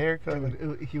have the haircut.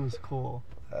 Dude, he was cool.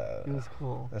 He was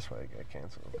cool. That's why he got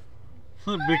canceled.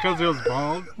 Because he was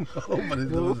bald? No, but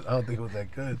I don't think it was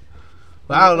that good.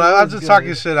 But I don't know. I'm just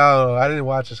talking shit. I don't know. I didn't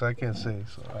watch it, so I can't say.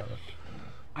 So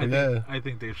I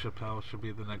think Dave Chappelle should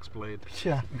be the next Blade.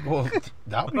 Yeah. Well,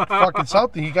 that would be fucking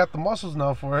something. He got the muscles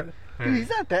now for it. Dude, he's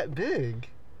not that big.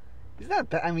 He's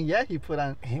not that. I mean, yeah, he put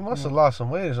on. He must have lost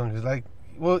some weight or something. Cause like,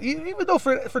 well, even though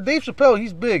for Dave Chappelle,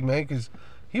 he's big, man. Cause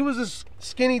he was this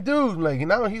skinny dude. Like,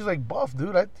 now he's like buff,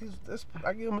 dude. I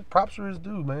give him props for his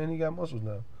dude, man. He got muscles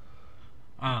now.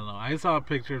 I don't know. I saw a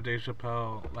picture of Dave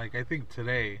Chappelle, like, I think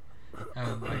today,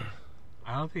 and like,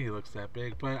 I don't think he looks that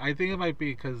big, but I think it might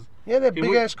be because that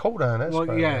big ass coat on. That's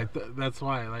that's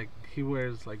why. Like, he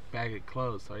wears like baggy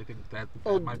clothes, so I think that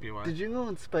might be why. Did you know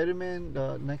in Spider-Man,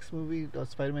 the next movie,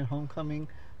 Spider-Man: Homecoming,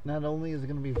 not only is it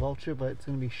going to be Vulture, but it's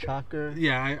going to be Shocker.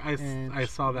 Yeah, I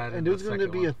saw that. And there's going to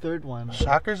be a third one.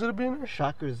 Shocker's gonna be in there?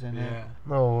 Shocker's in it.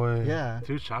 No way. Yeah.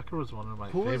 Dude, Shocker was one of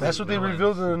my favorites. That's what they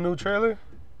revealed in the new trailer?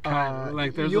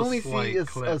 Like, there's you only see a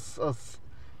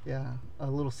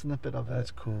little snippet of it.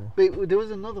 That's cool. Wait, there was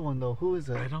another one though. Who is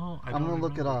it? I'm gonna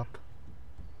look it up.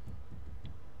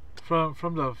 From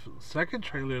the second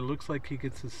trailer, it looks like he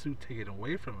gets his suit taken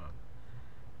away from him,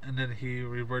 and then he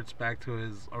reverts back to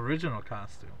his original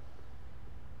costume.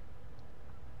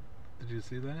 Did you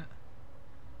see that?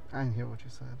 I didn't hear what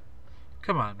you said.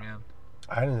 Come on, man.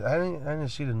 I didn't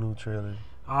see the new trailer.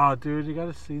 Oh, dude, you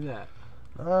gotta see that.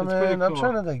 Oh, man, cool. I'm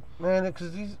trying to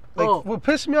because these what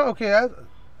pissed me off. Okay,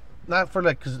 not for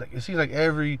because it seems like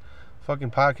every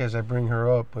fucking podcast I bring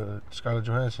her up, Scarlett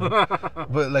Johansson.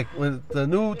 But like with the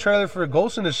new trailer for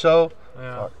Ghost in the Shell,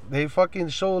 they fucking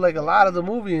show like a lot of the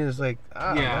movie, and it's like,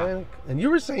 man. And you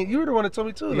were the one that told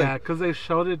me too. Yeah, because they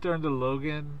showed it during the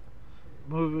Logan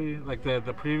movie, like the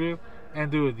preview. And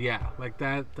dude, like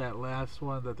that last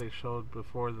one that they showed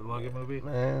before the Logan movie,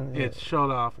 man, it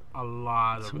showed off a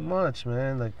lot of it. Too much,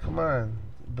 man. Like, come on,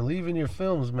 believe in your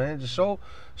films, man. Just show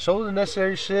the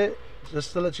necessary shit,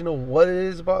 just to let you know what it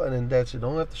is about, and then that's it.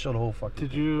 Don't have to show the whole fucking.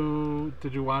 Did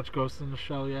you watch Ghost in the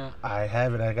Shell yet? I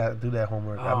haven't. I got to do that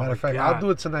homework. Oh, matter of fact, I'll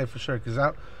do it tonight for sure. Cause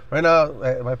right now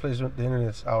at my place, the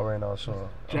internet's out right now, so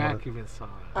Jack even saw it.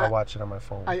 I'll watch it on my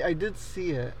phone. I did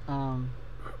see it.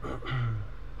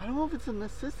 I don't know if it's a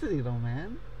necessity though,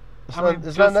 man.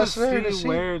 It's not necessary to see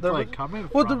where it's like coming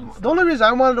from. The only reason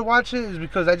I wanted to watch it is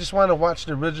because I just wanted to watch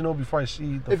the original before I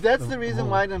see. If that's the reason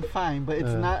why, then fine. But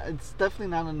it's not. It's definitely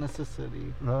not a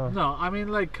necessity. No, I mean,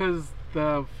 like, because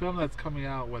the film that's coming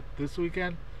out this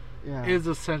weekend is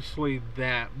essentially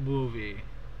that movie.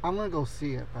 I'm gonna go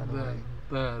see it. By the way,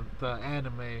 the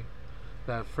anime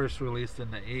that first released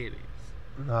in the 80s.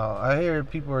 No, I hear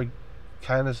people are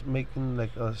kind of making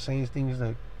saying things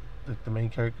like the main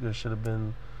character should have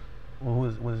been. Well,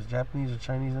 was it Japanese or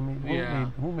Chinese?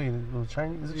 Who made it? Was it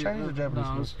Chinese? Is it Chinese or Japanese?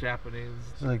 No, it was Japanese.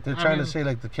 So like they're trying to say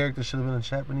like the character should have been a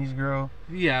Japanese girl.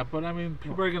 Yeah, but I mean,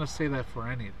 people are gonna say that for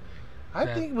anything.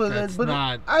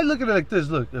 I look at it like this.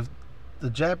 Look, if the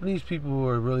Japanese people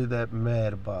were really that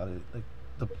mad about it,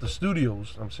 like the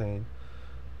studios, I'm saying,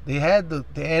 they had the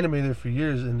anime there for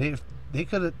years, and they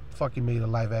could have fucking made a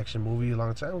live action movie a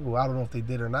long time ago. I don't know if they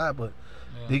did or not, but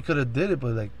they could have did it.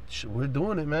 But like, we're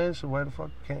doing it, man. So why the fuck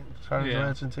can't Scarlett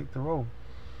Johansson take the role?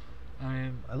 I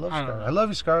mean, I love Scarlett. I love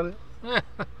you, Scarlett.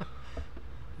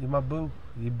 You're my boo.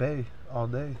 You bae all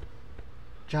day.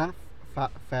 Jon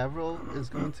Favreau is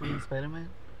going to be in Spider-Man.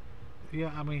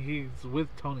 Yeah, I mean, he's with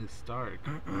Tony Stark.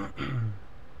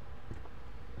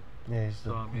 Yeah, he's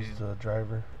the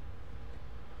driver.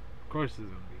 Of course, he's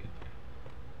gonna be in there.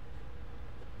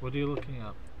 What are you looking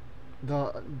up?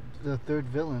 The third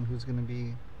villain who's gonna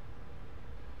be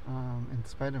in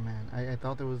Spider-Man. I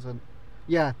thought there was the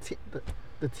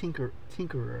Tinkerer.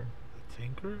 The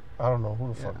Tinker? I don't know who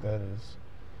the fuck that is.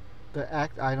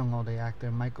 I don't know the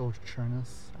actor, Michael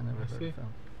Chernus. I never heard of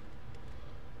him.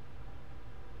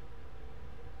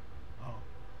 Oh,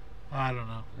 I don't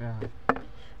know. Yeah.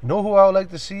 You know who I would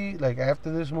like to see? Like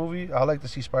after this movie, I'd like to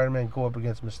see Spider-Man go up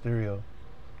against Mysterio.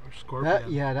 Or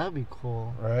Scorpion. That'd be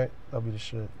cool. Right? That'd be the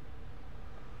shit.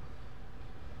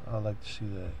 I'd like to see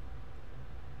that.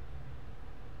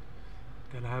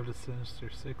 Gotta have the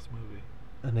Sinister Six movie.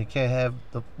 And they can't have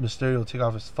the Mysterio take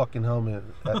off his fucking helmet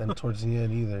and towards the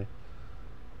end either.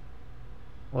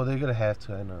 Well, they're gonna have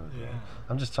to. I know. Yeah.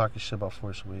 I'm just talking shit about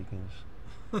Force Awakens.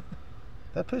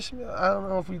 That pissed me off. I don't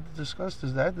know if we discussed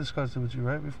this. I discussed it with you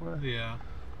right before. Yeah.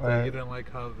 Right. You didn't like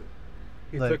how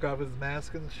he took off his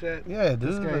mask and shit. Yeah,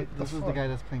 dude. This is the guy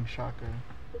that's playing Shocker.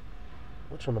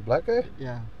 Which one, the black guy?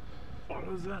 Yeah. What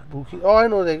was that? Oh, I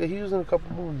know that. He was in a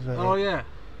couple movies. Oh, yeah.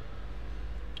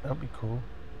 That'd be cool.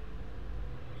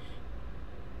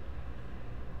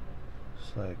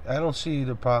 It's like, I don't see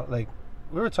the problem. Like,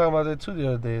 we were talking about that too the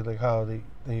other day, like how they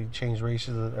change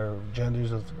races or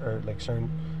genders or like certain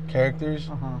characters.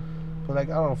 Uh-huh. But like,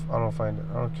 I don't find it.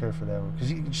 I don't care for that one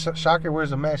because Shocker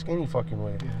wears a mask any fucking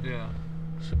way. Yeah.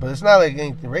 But it's not like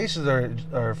anything. Races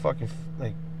are fucking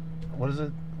like, what is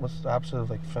it? What's the opposite of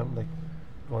like like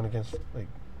going against like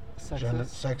gender,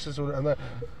 sexist or whatever?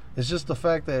 It's just the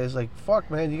fact that it's like, fuck,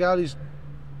 man, you got all these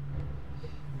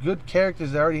good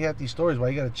characters that already have these stories. Why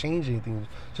you gotta change anything?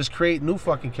 Just create new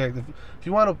fucking characters. If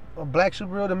you want a black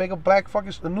superhero, to make a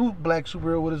new black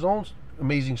superhero with his own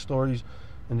amazing stories,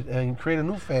 and create a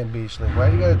new fan base. Like, why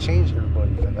do you gotta change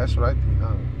everybody? Like, that's what I think.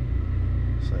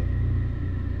 It's like,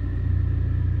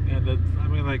 and I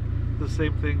mean, like the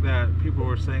same thing that people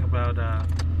were saying about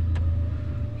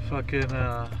fucking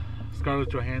Scarlett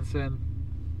Johansson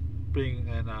being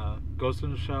in Ghost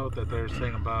in the Shell, that they're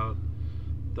saying about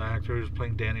the actor who's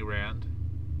playing Danny Rand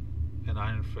in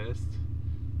Iron Fist.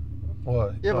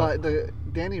 What? Yeah, but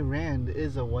Danny Rand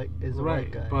is a white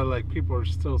white guy. But like people are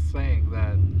still saying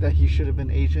that he should have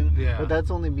been Asian. Yeah. But that's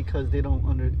only because they don't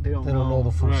know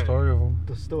the full story of him.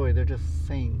 The story. They're just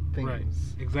saying things. Right.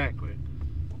 Exactly.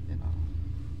 You know.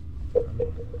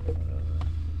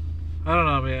 I don't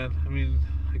know, man. I mean,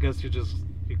 I guess you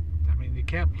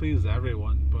can't please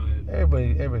everyone, but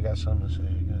everybody got something to say.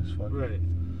 I guess. Fuck right. It.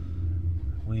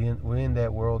 We're in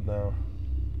that world now.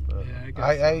 Yeah, I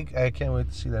guess. I can't wait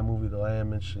to see that movie though. I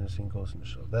am interested in seeing Ghost in the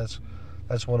Shell.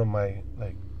 That's one of my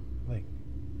like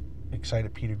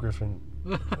excited Peter Griffin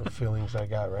feelings I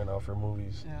got right now for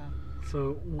movies. Yeah.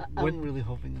 So I'm really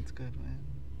hoping it's good, man.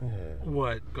 Yeah.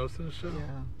 What, Ghost in the Shell?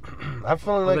 Yeah. I'm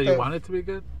feeling like that. You want it to be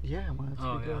good? Yeah, I want it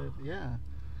to be good. Yeah.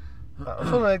 I'm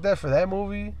feeling like that for that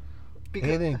movie.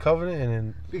 Alien Covenant, and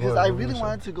then because I really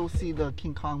wanted to go see the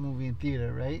King Kong movie in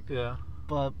theater, right? Yeah.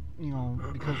 But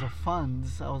because of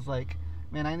funds, I was like,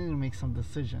 man, I need to make some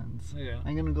decisions. Yeah.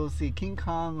 I'm gonna go see King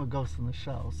Kong or Ghost in the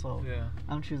Shell. So yeah.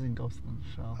 I'm choosing Ghost in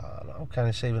the Shell. I'm kind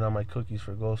of saving all my cookies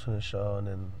for Ghost in the Shell, and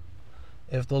then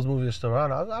if those movies are still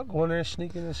around, I'll go in there and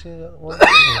sneak in and see it.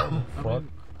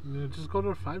 Just go to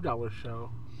a $5 show.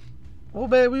 Well,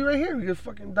 man, we right here. We get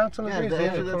fucking downtown. Yeah,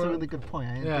 that's a really good point.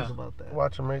 I didn't think about that.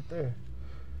 Watch them right there.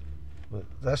 But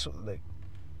that's like,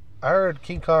 I heard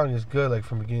King Kong is good, like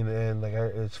from beginning to end. Like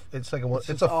it's like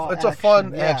it's a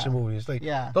fun action movie. It's like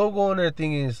don't go in there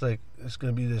thinking it's like it's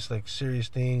gonna be this like serious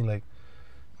thing. Like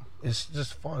it's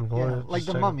just fun. Like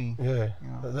The Mummy. Yeah,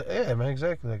 yeah, man,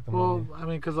 exactly like The Mummy. Well, I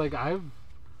mean, cause like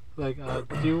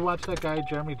do you watch that guy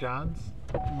Jeremy Johns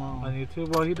on YouTube?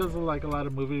 Well, he does like a lot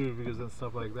of movie reviews and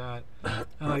stuff like that.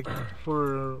 And like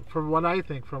from what I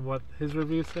think, from what his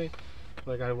reviews say,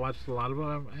 like I watched a lot of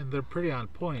them and they're pretty on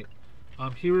point.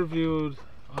 He reviewed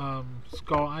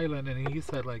Skull Island and he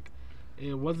said like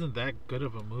it wasn't that good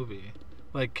of a movie,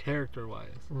 like character wise.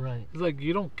 Right. It's like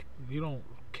you don't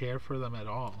care for them at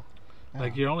all. Yeah.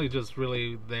 Like you're only just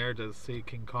really there to see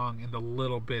King Kong in the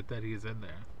little bit that he's in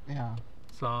there. Yeah.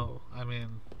 So, I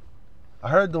mean, I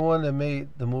heard the one that made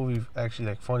the movie actually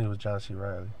like funny was John C.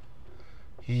 Reilly.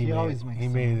 He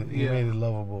made it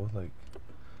lovable. Like,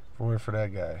 for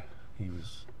that guy, he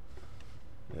was.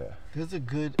 Yeah. There's a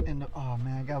good oh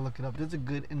man, I gotta look it up. There's a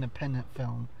good independent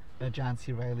film that John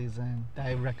C. Reilly's in that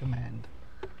I recommend.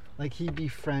 Like he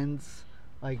befriends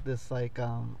like this like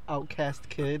outcast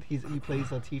kid. He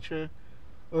plays a teacher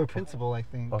or a principal, I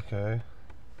think. Okay.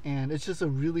 And it's just a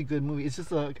really good movie. It's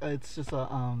just a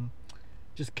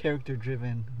character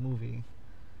driven movie.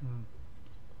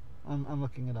 I'm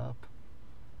looking it up.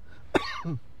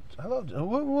 I love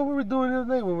what were we doing the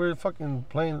other night when we were fucking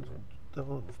playing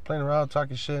around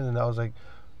talking shit, and I was like,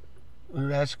 we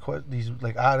were asking these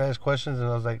like odd ass questions, and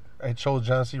I was like, I chose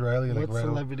John C. Reilly. What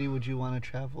celebrity would you want to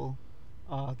travel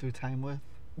through time with?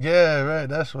 Yeah, right.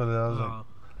 That's what I was like.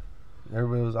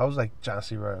 I was like John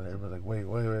C. Reilly. Everybody was like, wait,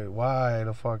 why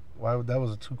the fuck? Why that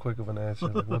was too quick of an answer?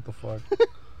 Like, what the fuck?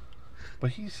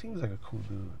 But he seems like a cool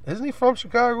dude. Isn't he from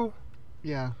Chicago?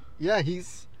 Yeah, he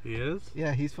is.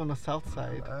 Yeah, he's from the South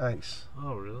Side. Nice.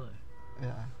 Oh, really?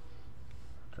 Yeah.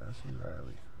 John C.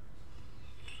 Reilly.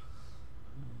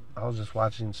 I was just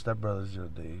watching Step Brothers the other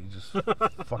day. He just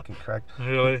fucking cracked.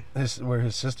 Really? Where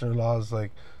his sister-in-law is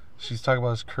like, she's talking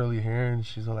about his curly hair, and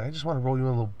she's like, I just want to roll you in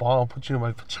a little ball and put you in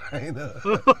my vagina.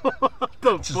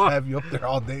 Just have you up there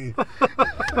all day.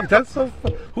 Like, that's so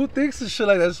who thinks of shit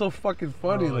like that's so fucking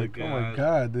funny? Oh my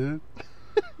god, dude.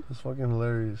 It's fucking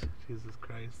hilarious. Jesus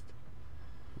Christ.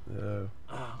 Yeah.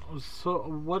 So,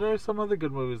 what are some other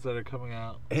good movies that are coming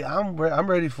out? Hey, I'm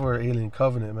ready for Alien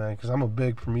Covenant, man, because I'm a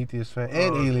big Prometheus fan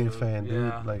and Alien fan, dude.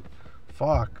 Yeah. Like,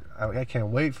 fuck, I can't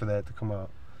wait for that to come out.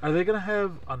 Are they gonna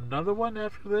have another one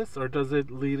after this, or does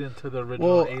it lead into the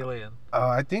original Alien?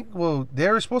 I think they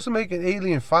were supposed to make an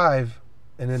Alien 5,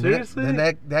 and then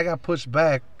that got pushed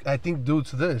back. I think due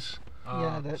to this.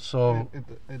 Yeah.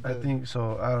 I think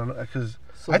so. I don't know, because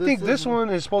I think this one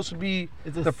is supposed to be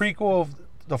the prequel of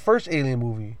the first Alien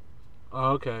movie.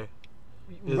 Oh, okay.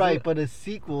 Right, but a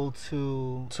sequel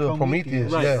to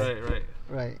Prometheus.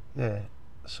 Right. Yeah.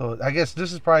 So I guess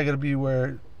this is probably gonna be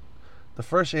where the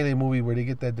first Alien movie where they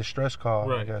get that distress call.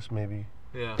 Right. I guess maybe.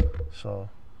 Yeah. So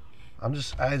I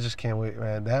just can't wait,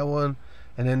 man. That one,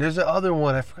 and then there's the other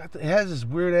one. I forgot. It has this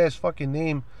weird ass fucking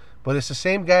name, but it's the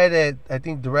same guy that I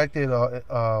think directed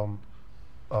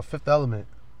Fifth Element.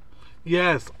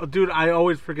 Yes, dude, I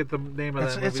always forget the name of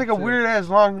that movie. It's like a weird ass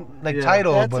long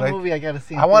title, that's but a movie I gotta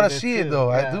see. I want to see it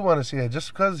though. Yeah. I do want to see it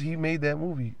just because he made that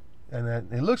movie, and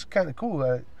it looks kind of cool.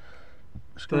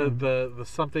 The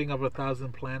something of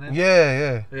 1,000 planets.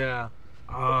 Yeah.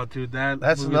 Oh, dude,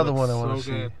 that's another one I want to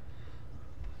see.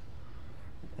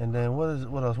 And then what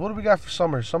else? What do we got for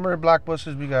summer? Summer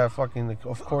blockbusters. We got fucking,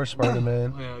 of course,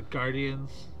 Spider-Man. Yeah,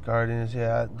 Guardians.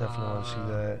 Yeah, I definitely want to see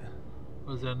that.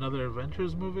 Was there another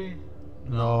Avengers movie?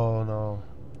 No.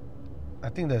 I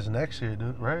think that's next year,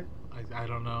 dude. Right? I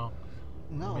don't know.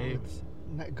 No, it's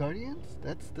Guardians.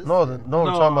 That's this. No, we're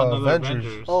talking about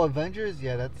Avengers. Oh, Avengers.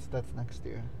 Yeah, that's next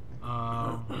year.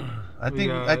 I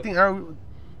think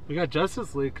we got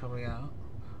Justice League coming out.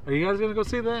 Are you guys gonna go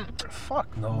see that?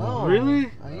 Fuck no. No.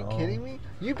 Really? Are you kidding me?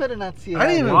 You better not see it. I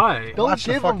didn't even Why? Don't watch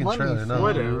give the fucking them money. trailer. No,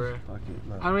 whatever. Fuck it,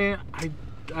 no. I mean,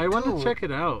 I want to check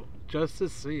it out just to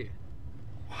see.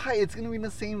 Why? It's gonna be in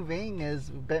the same vein as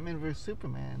Batman vs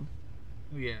Superman.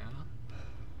 Yeah.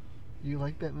 You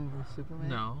like Batman vs Superman?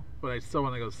 No, but I still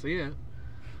want to go see it.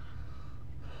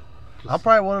 I'm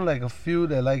probably one of like a few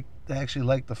that actually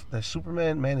like the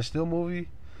Superman Man of Steel movie.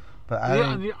 But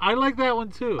I like that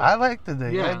one too. I liked it.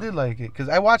 I did like it because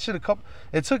I watched it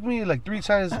It took me like 3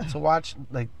 times to watch,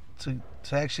 like to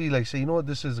actually like say, you know what,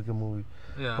 this is a good movie.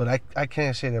 Yeah. But I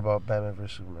can't say that about Batman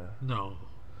vs Superman. No.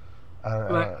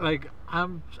 I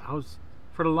was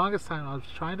for the longest time I was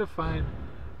trying to find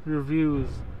reviews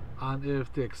on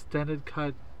if the extended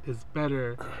cut is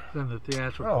better than the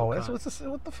theatrical cut.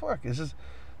 What the fuck? It's just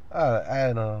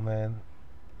I don't know, man.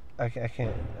 I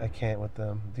can't with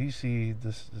them. DC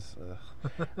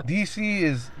DC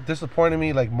is disappointing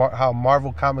me like how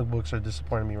Marvel comic books are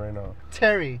disappointing me right now.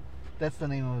 Terry, that's the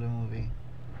name of the movie.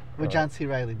 With John C.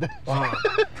 Reilly. Wow.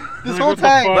 This whole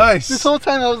time I was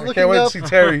looking up. I can't wait to see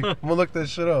Terry. I'm gonna look that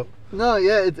shit up. No,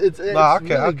 yeah, it's I'll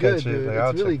really good, catch dude. it.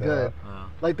 It's really good. Wow.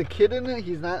 Like the kid in it,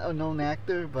 he's not a known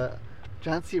actor, but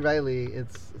John C. Reilly,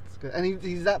 it's good, and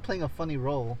he's not playing a funny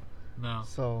role. No.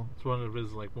 So it's one of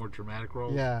his like more dramatic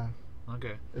roles. Yeah.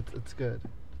 Okay. It's good.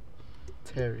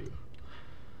 Terry.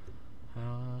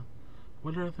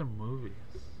 What are other movies?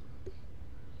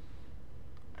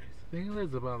 I think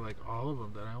there's about like all of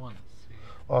them that I want to see.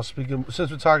 Well, since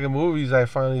we're talking movies, I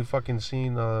finally fucking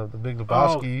seen The Big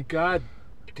Lebowski. Oh, God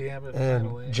damn it! And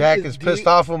finally. Jack is pissed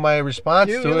off with my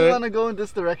response to it. Do you really want to go in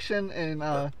this direction and?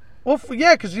 Well,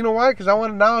 yeah, because you know why? Because I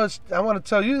want to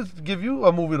tell you, give you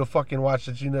a movie to fucking watch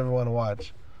that you never want to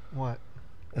watch. What?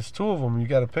 It's 2 of them. You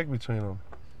got to pick between them.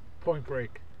 Point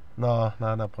Break. No,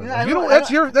 not Point Yeah,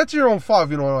 Break. That's your own fault if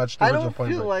you don't want to watch the original Point Break.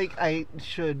 I don't feel like I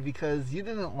should because you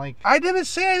didn't like. I didn't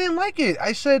say I didn't like it.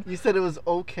 I said you said it was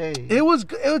okay. It was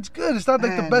good. It's not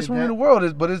like the best movie in the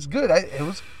world, but it's good. It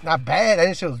was not bad. I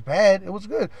didn't say it was bad. It was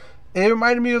good. It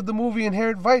reminded me of the movie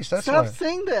Inherent Vice. That's Stop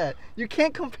saying that. You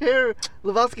can't compare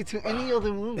Lebowski to any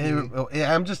other movie.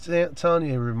 I'm just telling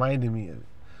you, it reminded me of it.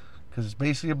 Because it's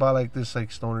basically about like this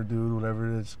like stoner dude, whatever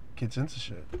it is, gets into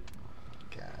shit.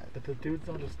 God. But the dude's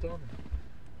not a stoner.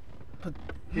 But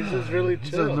he's just really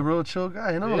chill. He's a real chill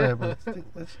guy. You know that. But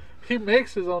he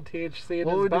makes his own THC in his body.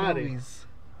 What were the movies?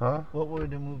 Huh? What were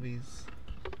the movies?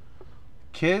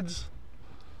 Kids.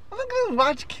 I'm not gonna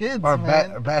watch Kids, or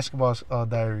man. Basketball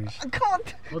Diaries. Come on.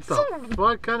 What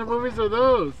what kind of movies are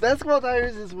those? Basketball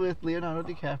Diaries is with Leonardo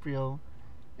DiCaprio,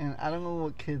 and I don't know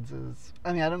what Kids is.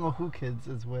 I mean, I don't know who Kids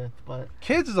is with, but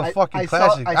Kids is a fucking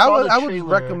classic. I would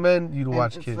recommend you to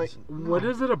watch Kids. Like, what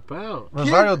is it about?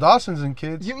 Rosario Dawson's in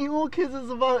Kids. You know what Kids is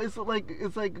about? It's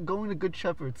like going to Good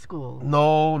Shepherd School.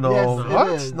 No. Yes, what?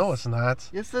 It is. No, it's not.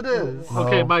 Yes, it is. No.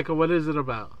 Okay, Michael, what is it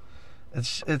about?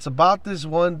 It's about this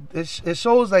one. It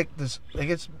shows like this. Like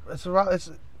it's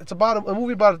about a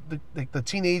movie about the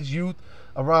teenage youth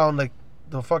around like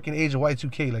the fucking age of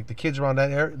Y2K, like the kids around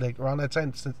that era, like around that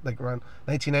time, like around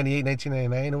 1998,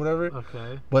 1999 or whatever.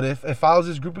 Okay. But it follows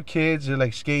this group of kids, they're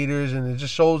like skaters, and it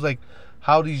just shows like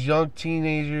how these young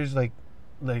teenagers like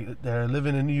they're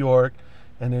living in New York,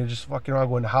 and they're just fucking around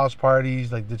going to house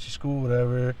parties, like ditching school,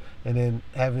 whatever, and then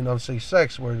having unsafe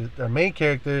sex. Where their main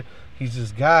character, he's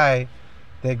this guy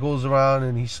that goes around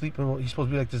and he's sleeping. He's supposed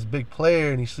to be like this big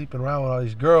player, and he's sleeping around with all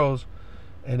these girls,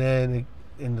 and then.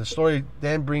 And the story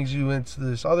then brings you into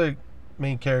this other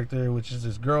main character, which is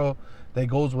this girl that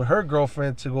goes with her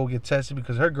girlfriend to go get tested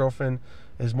because her girlfriend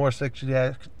is more sexually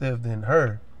active than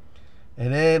her.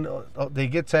 And then they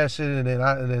get tested, and then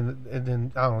I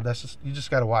don't know. That's just, you just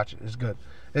gotta watch it. It's good.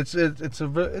 It's a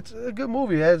good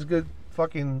movie. It has good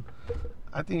fucking.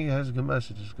 I think it has a good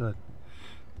message. It's good.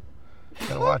 You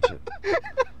gotta watch it.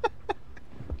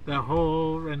 The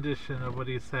whole rendition of what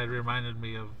he said reminded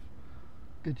me of.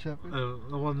 Good Shepherd?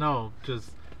 Well, no,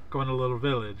 just Going to Little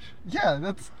Village. Yeah,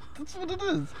 that's what it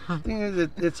is. The thing is,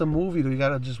 it's a movie, though. You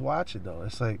gotta just watch it, though.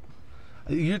 It's like,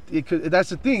 that's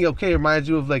the thing, okay? It reminds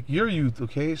you of, like, your youth,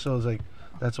 okay? So it's like,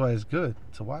 that's why it's good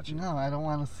to watch it. No, I don't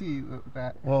want to see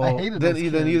that. Well, I hated then those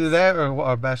either that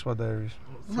or Basketball Diaries.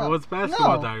 So what's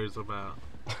Basketball Diaries about?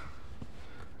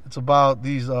 It's about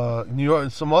these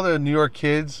some other New York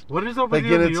kids. What is over that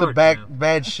get into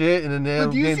bad shit, and then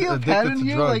they get addicted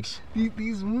to drugs. Like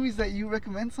these movies that you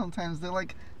recommend sometimes, they're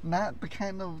like not the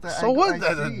kind of that. So what?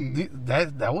 I see.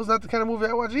 That was not the kind of movie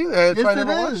I watched either. Yes, I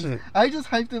never watched it. I just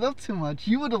hyped it up too much.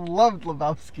 You would have loved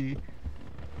Lebowski.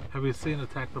 Have you seen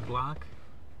Attack the Block?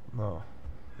 No.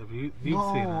 Have you've seen it?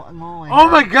 No. Oh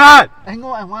my God! I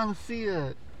know. I want to see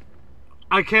it.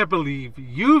 I can't believe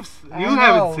you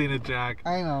haven't seen it, Jack.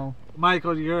 I know.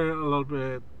 Michael, you're a little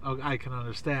bit. Oh, I can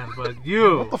understand, but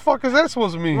you. What the fuck is that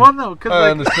supposed to mean? Well, no, because I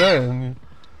understand.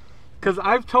 Because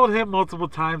I've told him multiple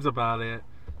times about it.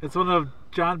 It's one of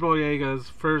John Boyega's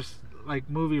first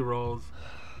movie roles,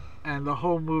 and the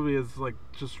whole movie is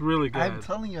just really good. I'm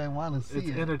telling you, I want to see it.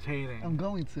 It's entertaining. I'm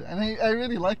going to, and I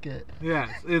really like it. Yes,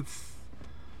 it's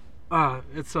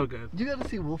so good. You got to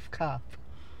see Wolf Cop.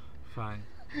 Fine.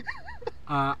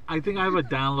 I think I have a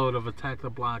download of Attack the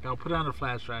Block. I'll put it on a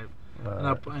flash drive,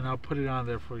 and I'll put it on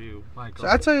there for you, Michael.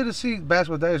 So I tell you to see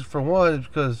Basketball Diaries for one is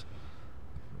because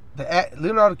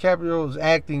Leonardo DiCaprio's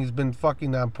acting has been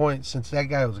fucking on point since that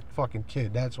guy was a fucking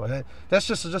kid. That's why. That's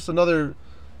just another.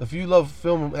 If you love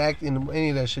film acting, any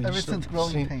of that shit, ever since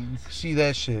Growing Pains, see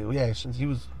that shit. Yeah, since he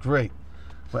was great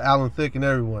with Alan Thicke and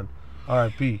everyone.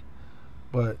 R.I.P.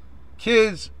 But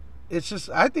kids. It's just,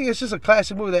 I think it's just a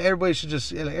classic movie that everybody should just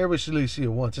see. Like, everybody should really see it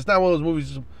once. It's not one of those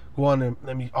movies that go on and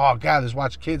oh God, let's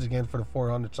watch Kids again for the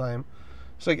 400th time.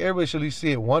 It's like everybody should at least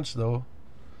see it once though.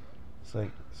 It's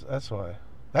like that's why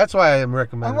I am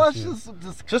recommending. I watched it.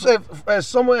 this just as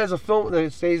someone has a film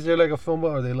that stays there like a film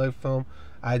or they like film.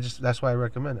 That's why I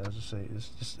recommend it. I just say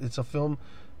it's a film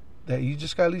that you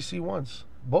just gotta at least see once.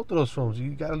 Both of those films you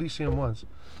gotta at least see them once.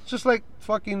 It's just like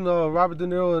fucking Robert De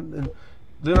Niro and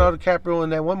Leonardo DiCaprio in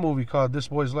that one movie called This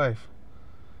Boy's Life.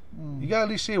 You gotta at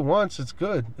least see it once. It's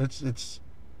good. It's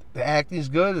the acting is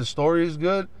good. The story is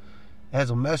good. It has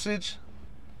a message.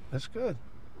 It's good.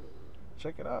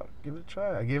 Check it out. Give it a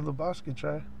try. I gave Lebowski a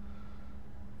try.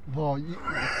 Well, you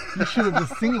should have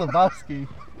just seen Lebowski.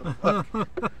 I'll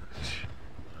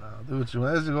do what you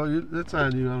want. That's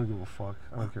on you. I don't give a fuck.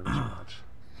 I don't care what you watch.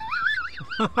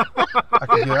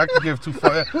 I could give two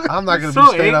fucks. I'm not gonna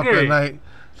be staying up at night.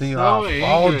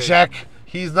 Oh, Jack,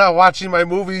 he's not watching my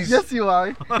movies. Yes, you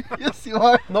are. Yes, you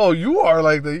are. No, you are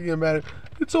like that. You get mad.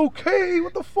 It's okay.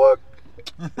 What the fuck?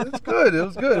 It's good. It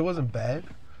was good. It wasn't bad.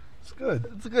 It's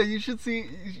good. It's good. You should see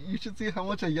how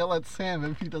much I yell at Sam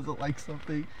if he doesn't like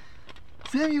something.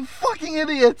 Sam, you fucking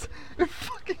idiot! You're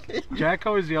fucking idiot. Jack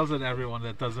always yells at everyone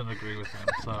that doesn't agree with him.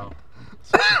 So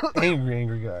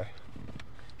angry guy.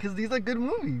 Because these are good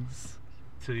movies.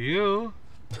 To you.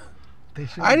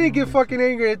 I didn't get fucking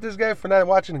angry at this guy for not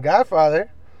watching The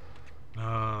Godfather.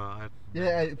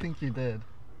 Yeah, I think you did.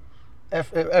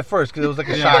 At first, because it was like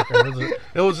a shocker.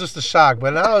 It was just a shock.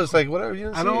 But now it's like, whatever.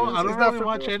 I don't really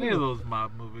watch any of those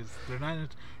mob movies. They're not,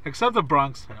 except The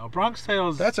Bronx Tale. Bronx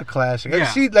Tale's... That's a classic. Yeah.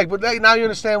 See, but now you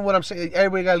understand what I'm saying.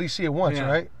 Everybody got to at least see it once,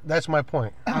 right? That's my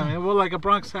point. I mean, well, like a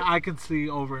Bronx Tale, I can see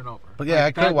over and over. But yeah,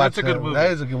 I could watch that. That's a good movie.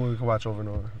 That is a good movie to watch over and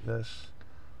over. Yes.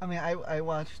 I mean, I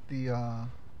watched the...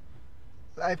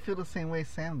 I feel the same way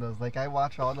Sam does. Like, I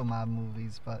watch all the mob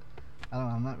movies, but I don't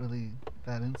know. I'm not really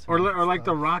that insert. Or like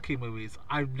the Rocky movies.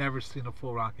 I've never seen a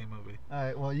full Rocky movie. All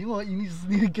right, well, you just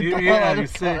need to get the hell out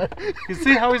of the car. You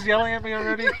see how he's yelling at me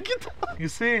already? You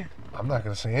see? I'm not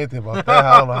gonna say anything about that.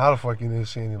 I don't know how the fuck you didn't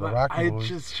see any of the Rocky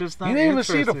movies. It's just not. You didn't even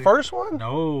see the first one?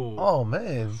 No. Oh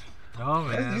man. No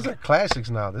man. These are classics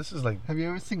now. This is like. Have you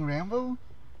ever seen Rambo?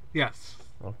 Yes.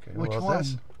 Okay. Which one?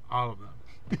 All of them.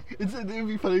 It'd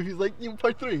be funny if he's like,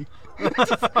 part 3.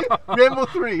 Rambo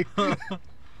 3. You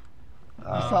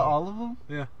saw all of them?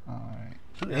 Yeah. All right.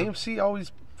 Dude, AMC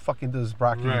always fucking does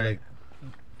Rocky like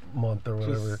month or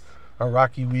whatever, or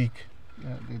Rocky week.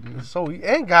 Yeah, they do. So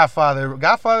and Godfather.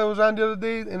 Godfather was on the other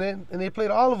day, and they played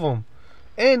all of them,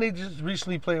 and they just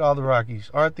recently played all the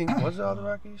Rockies. Or I think was it all the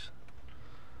Rockies?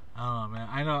 I don't know, man.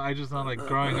 I just know, like,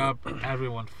 growing up,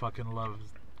 everyone fucking loves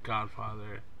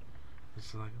Godfather.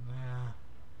 It's like, nah.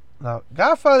 Now,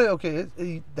 Godfather, okay,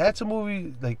 that's a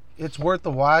movie, like, it's worth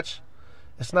the watch.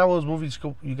 It's not one of those movies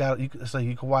it's like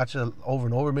you can watch it over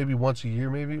and over, maybe once a year,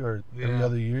 maybe, or every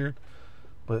other year.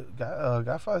 But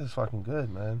Godfather is fucking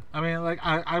good, man. I mean, like,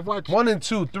 I've watched 1 and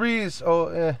 2, 3 is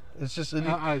it's just you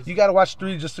got to watch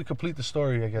 3 just to complete the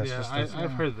story, I guess. Yeah,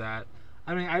 I've heard that.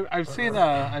 I mean, I've seen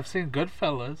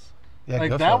Goodfellas. Yeah,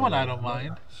 like Goodfellas, that one, I don't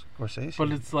mind. Scorsese.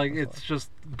 But it's like it's just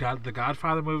the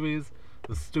Godfather movies,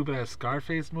 the stupid ass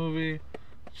Scarface movie.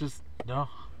 Just no.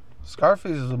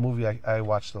 Scarface is a movie I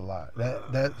watched a lot.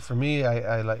 That for me,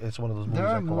 I like. It's one of those movies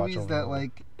I can watch over. There are movies that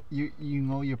like you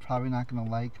know you're probably not gonna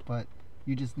like, but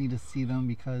you just need to see them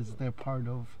because they're part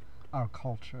of our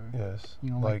culture. Yes. You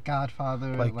know, like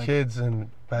Godfather. Like Kids and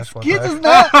basketball. Kids is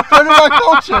not part of our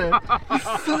culture.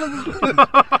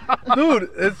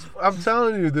 Dude, I'm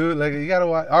telling you, dude. Like you gotta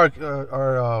watch.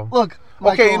 Look. Okay,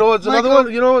 Michael, you know what's another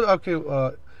one? You know what?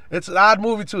 Okay, it's an odd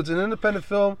movie too. It's an independent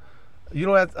film. You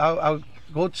know what? I'll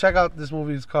go check out this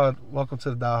movie. It's called Welcome to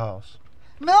the Dollhouse.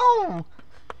 No.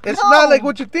 It's not like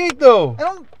what you think, though.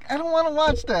 I don't want to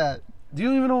watch that. Do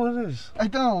you even know what it is? I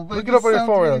don't. But look it up on your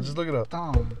phone right now. Just look it up.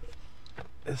 Dumb.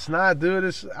 It's not, dude.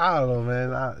 I don't know,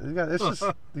 man. It's just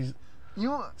these.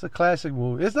 It's a classic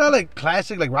movie. It's not like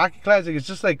classic, like Rocky classic. It's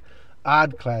just like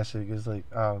odd classic. It's like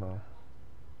I don't know.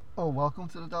 Oh, Welcome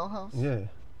to the Dollhouse. Yeah.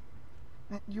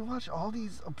 Man, you watch all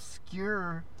these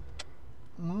obscure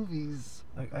movies.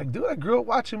 Like I grew up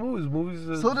watching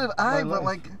movies. So did I, but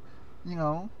like, you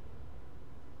know.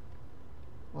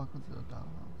 Welcome to the Dollhouse.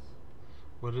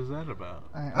 What is that about?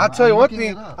 I'll tell you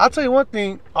one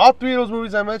thing. All 3 of those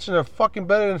movies I mentioned are fucking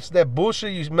better than that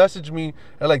bullshit you messaged me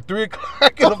at like 3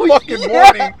 o'clock in the fucking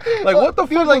morning. Like what the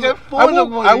fuck? Like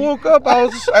I woke up. I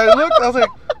looked. I was like,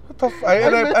 what the fuck?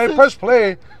 I pressed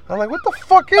play. I'm like, what the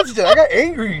fuck is that? I got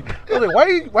angry. I was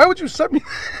like, why would you send me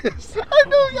this? I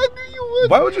knew you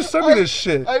would. Why would you send me this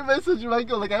shit? I messaged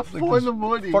Michael like at 4 in the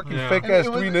morning. Fucking fake ass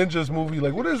 3 Ninjas movie.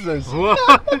 Like, what is this?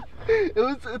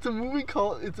 It's a movie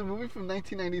from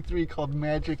 1993 called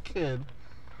Magic Kid,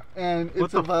 and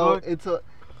it's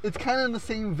kind of in the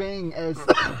same vein as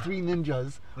 3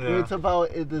 Ninjas, where it's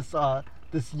about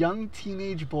this young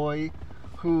teenage boy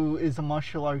who is a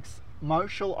martial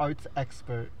arts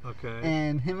expert. Okay.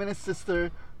 And him and his sister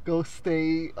go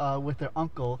stay with their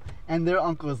uncle, and their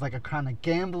uncle is like a kind of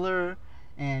gambler,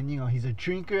 and you know he's a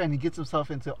drinker, and he gets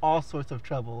himself into all sorts of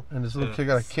trouble. And this little kid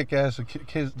got to kick ass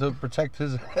to protect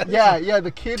his. Yeah. The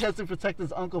kid has to protect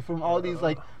his uncle from all these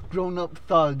like grown-up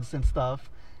thugs and stuff.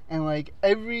 And like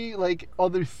every like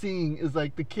other scene is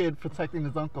like the kid protecting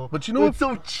his uncle. But you know it's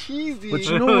so cheesy. But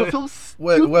you know so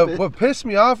stupid. What pissed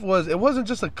me off was it wasn't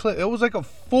just a clip. It was like a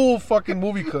full fucking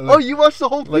movie clip. Like, oh, you watched the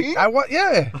whole thing?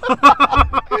 Yeah.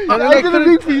 And I didn't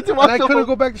mean for you to watch. And I couldn't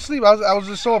go back to sleep. I was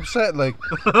just so upset. Like,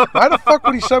 why the fuck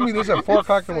would he send me this at 4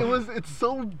 o'clock in the morning? It's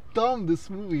so dumb, this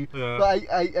movie. Yeah. But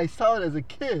I saw it as a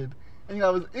kid. And you know,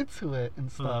 I was into it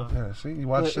and stuff. Yeah, see, you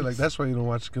watch shit like that's why you don't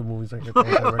watch good movies like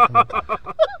that.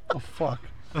 Oh fuck.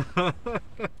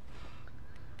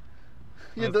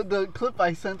 Yeah, the clip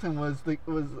I sent him was there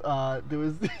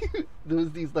was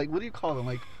these like, what do you call them,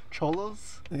 like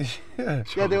cholos? Yeah,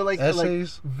 they were like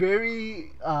essays. Like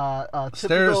very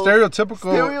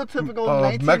stereotypical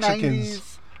 1990s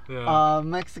Mexicans.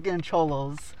 Mexican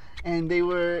cholos. And they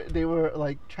were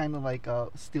like trying to like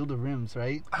steal the rims,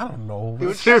 right? I don't know. They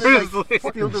were trying to, like,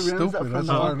 steal the rims stupid. from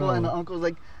the uncle, and the uncle's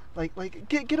like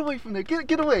get away from there,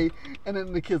 get away. And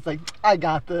then the kid's like, I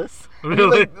got this.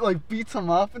 Really? And he, like beats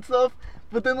him up and stuff.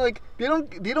 But then like they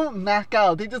don't knock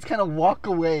out. They just kind of walk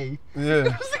away.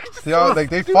 Yeah.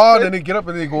 They fall and they get up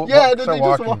and they go. Yeah, and then start they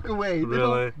walking. just walk away.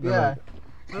 Really? Yeah.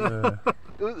 It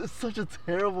was such a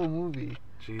terrible movie.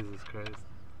 Jesus Christ.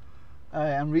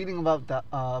 Alright, I'm reading about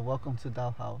Welcome to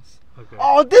Dollhouse. Okay.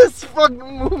 Oh, this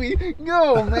fucking movie!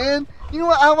 Yo, man. You know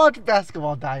what? I watch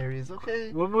Basketball Diaries,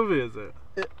 okay? What movie is it?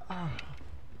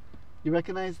 You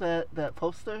recognize that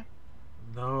poster?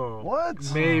 No. What?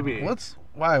 Maybe.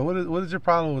 Why? What is your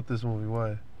problem with this movie?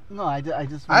 Why? No, I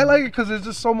just... I like it because there's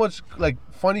just so much like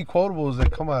funny quotables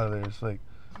that come out of there. It's like...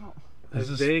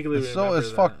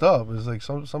 It's fucked up. It's like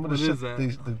some of the shit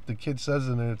the kid says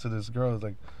in there to this girl is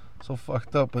like so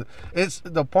fucked up. But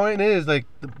the point is like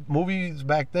the movies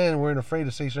back then weren't afraid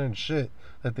to say certain shit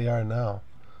that they are now.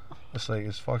 It's like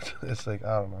it's fucked. It's like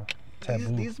I don't know.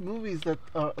 Taboo. These movies that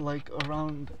are like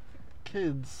around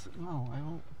kids. No, I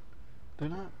don't. They're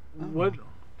not.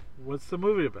 What's the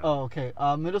movie about? Oh, okay.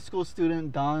 Middle school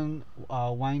student Dawn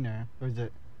Weiner, or is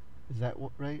that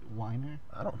right? Weiner?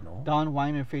 I don't know. Dawn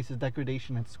Weiner faces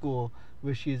degradation at school,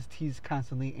 where she is teased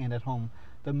constantly and at home.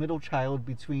 The middle child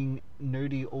between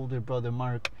nerdy older brother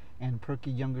Mark and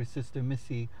perky younger sister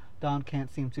Missy, Dawn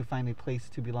can't seem to find a place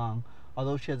to belong.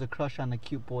 Although she has a crush on the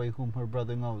cute boy whom her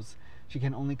brother knows, she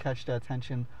can only catch the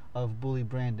attention of bully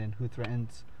Brandon, who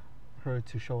threatens her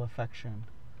to show affection.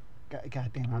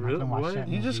 God damn, I'm not gonna watch that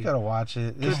movie. You just gotta watch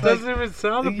it. It doesn't even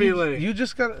sound appealing. You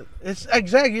just gotta. It's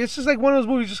exactly. It's just like one of those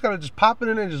movies. You just gotta just pop it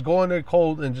in and just go in there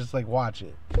cold and just like watch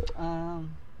it. No.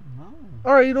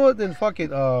 All right, you know what? Then fuck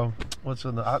it. What's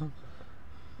in the?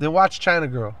 Then watch China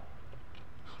Girl.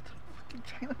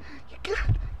 China.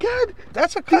 God.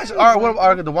 That's a classic. All right, what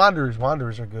about The Wanderers?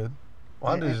 Wanderers are good.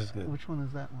 Wanderers is good. Which one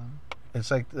is that one?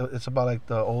 It's like it's about like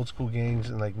the old school gangs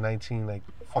in like 19 like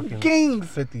fucking gangs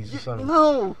 50s or something.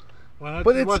 No. Why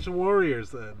not watch Warriors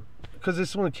then? Because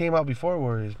this one came out before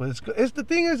Warriors, but it's good. It's the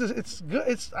thing is, it's good.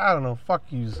 It's I don't know. Fuck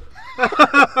yous.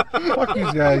 Fuck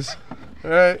yous guys. All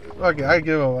right. Okay. I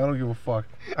don't give a fuck.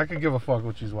 I could give a fuck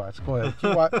what you watch. Go ahead.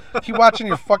 Keep watching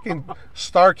your fucking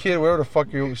Star Kid, whatever the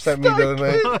fuck you sent me the other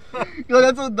night. Yo,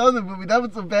 that's another movie. That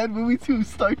was a bad movie too.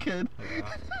 Star Kid.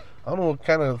 I don't know what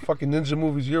kind of fucking ninja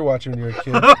movies you're watching when you're a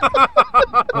kid.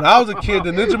 When I was a kid,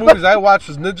 the ninja movies I watched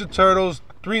was Ninja Turtles,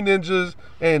 Three Ninjas,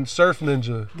 and Surf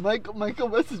Ninja. Michael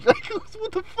messaged back.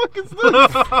 What the fuck is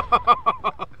this?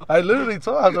 I literally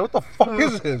told him, I was like, what the fuck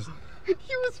is this?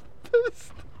 He was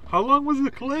pissed. How long was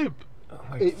the clip?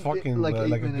 Like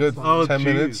a good long. 10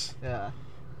 minutes. Yeah.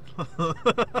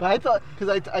 But I thought,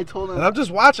 because I told him. And I'm just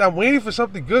watching. I'm waiting for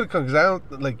something good to come because I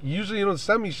don't like. Usually you don't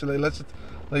send me shit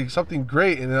like something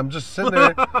great, and I'm just sitting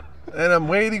there and I'm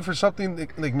waiting for something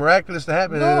like miraculous to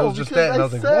happen, and it was just that, and I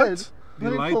was like, what?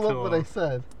 Let me pull up what I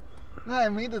said. No, I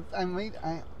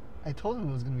told him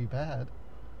it was gonna be bad.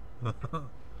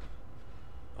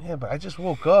 Yeah, but I just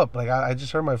woke up. Like I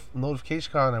just heard my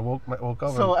notification call and I woke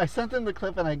up. So I sent him the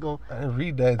clip and I go. I didn't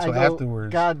read that until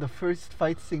afterwards. God, the first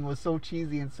fight scene was so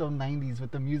cheesy and so 90s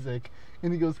with the music.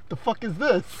 And he goes, "The fuck is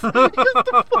this?" He goes,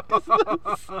 "The fuck is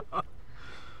this?"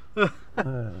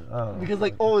 Because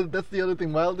that's the other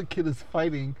thing. While the kid is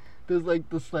fighting, there's like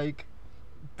this like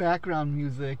background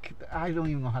music. I don't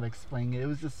even know how to explain it. It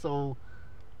was just so.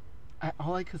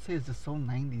 All I could say is just so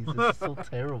 90s. It's just so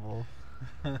terrible.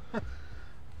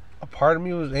 A part of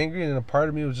me was angry, and a part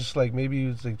of me was just like, maybe he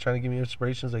was like trying to give me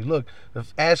inspiration. It's like, look,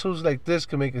 if assholes like this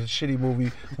can make a shitty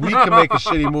movie, we can make a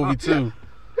shitty movie too.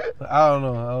 I don't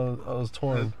know. I was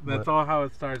torn. That's all how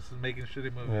it starts, is making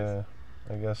shitty movies. Yeah,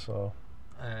 I guess so.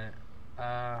 Alright.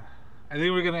 I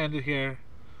think we're gonna end it here.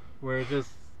 We're just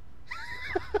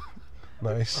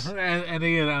nice.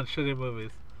 Ending it on shitty movies.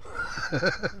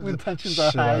 When tensions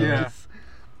are high. Yeah.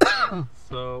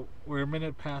 So we're a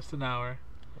minute past an hour.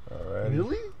 Alright.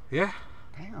 Really? Yeah.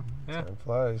 Damn. Yeah. Time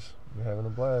flies. We're having a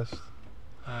blast.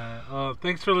 Well,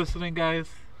 thanks for listening, guys.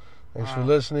 Thanks for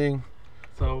listening.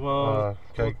 So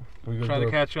we'll try to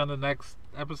catch you on the next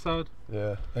episode.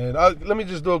 Yeah. And let me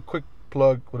just do a quick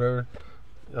plug, whatever.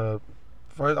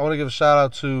 First, I want to give a shout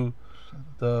out to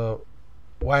the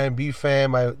YMB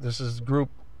fam. This is a group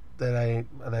that I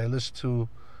listen to.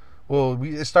 Well,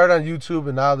 it started on YouTube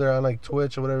and now they're on like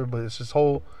Twitch or whatever. But it's this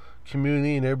whole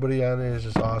community and everybody on there is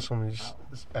just awesome.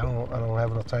 I don't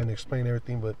have enough time to explain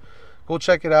everything, but go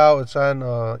check it out. It's on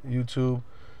YouTube,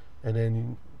 and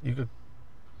then you could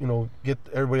get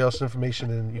everybody else's information,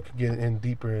 and you could get in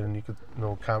deeper, and you could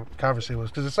conversate with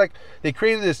us, because it's like they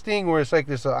created this thing where it's like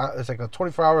this it's like a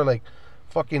 24-hour like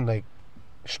fucking like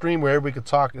stream where everybody could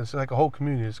talk. It's like a whole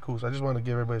community. It's cool. So I just want to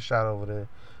give everybody a shout out over there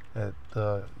at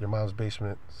Your Mom's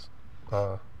Basement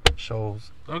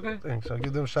shows. Okay. Thanks. I'll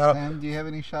give them a shout out. Sam, do you have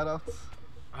any shout outs?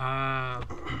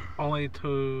 Only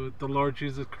to the Lord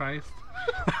Jesus Christ.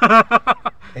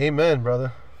 Amen,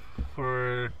 brother.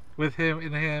 For with him,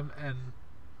 in him, and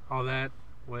all that,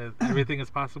 with everything is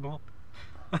possible.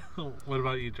 What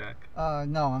about you, Jack?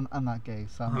 No, I'm not gay,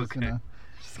 so I'm just gonna.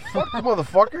 Fuck you,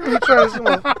 motherfucker. You trying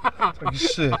to say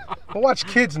shit? Go watch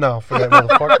Kids now for that,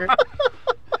 motherfucker.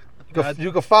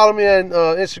 You can follow me on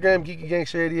Instagram,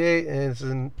 GeekyGangster88, and it's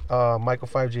in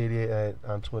Michael5G88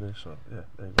 on Twitter. So yeah,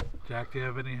 there you go. Jack, do you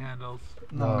have any handles?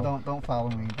 No. Don't follow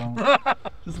me. Don't.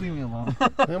 Just leave me alone.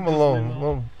 Leave him alone.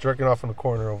 I'm jerking off in the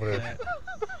corner over there.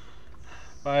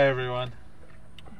 Bye, everyone.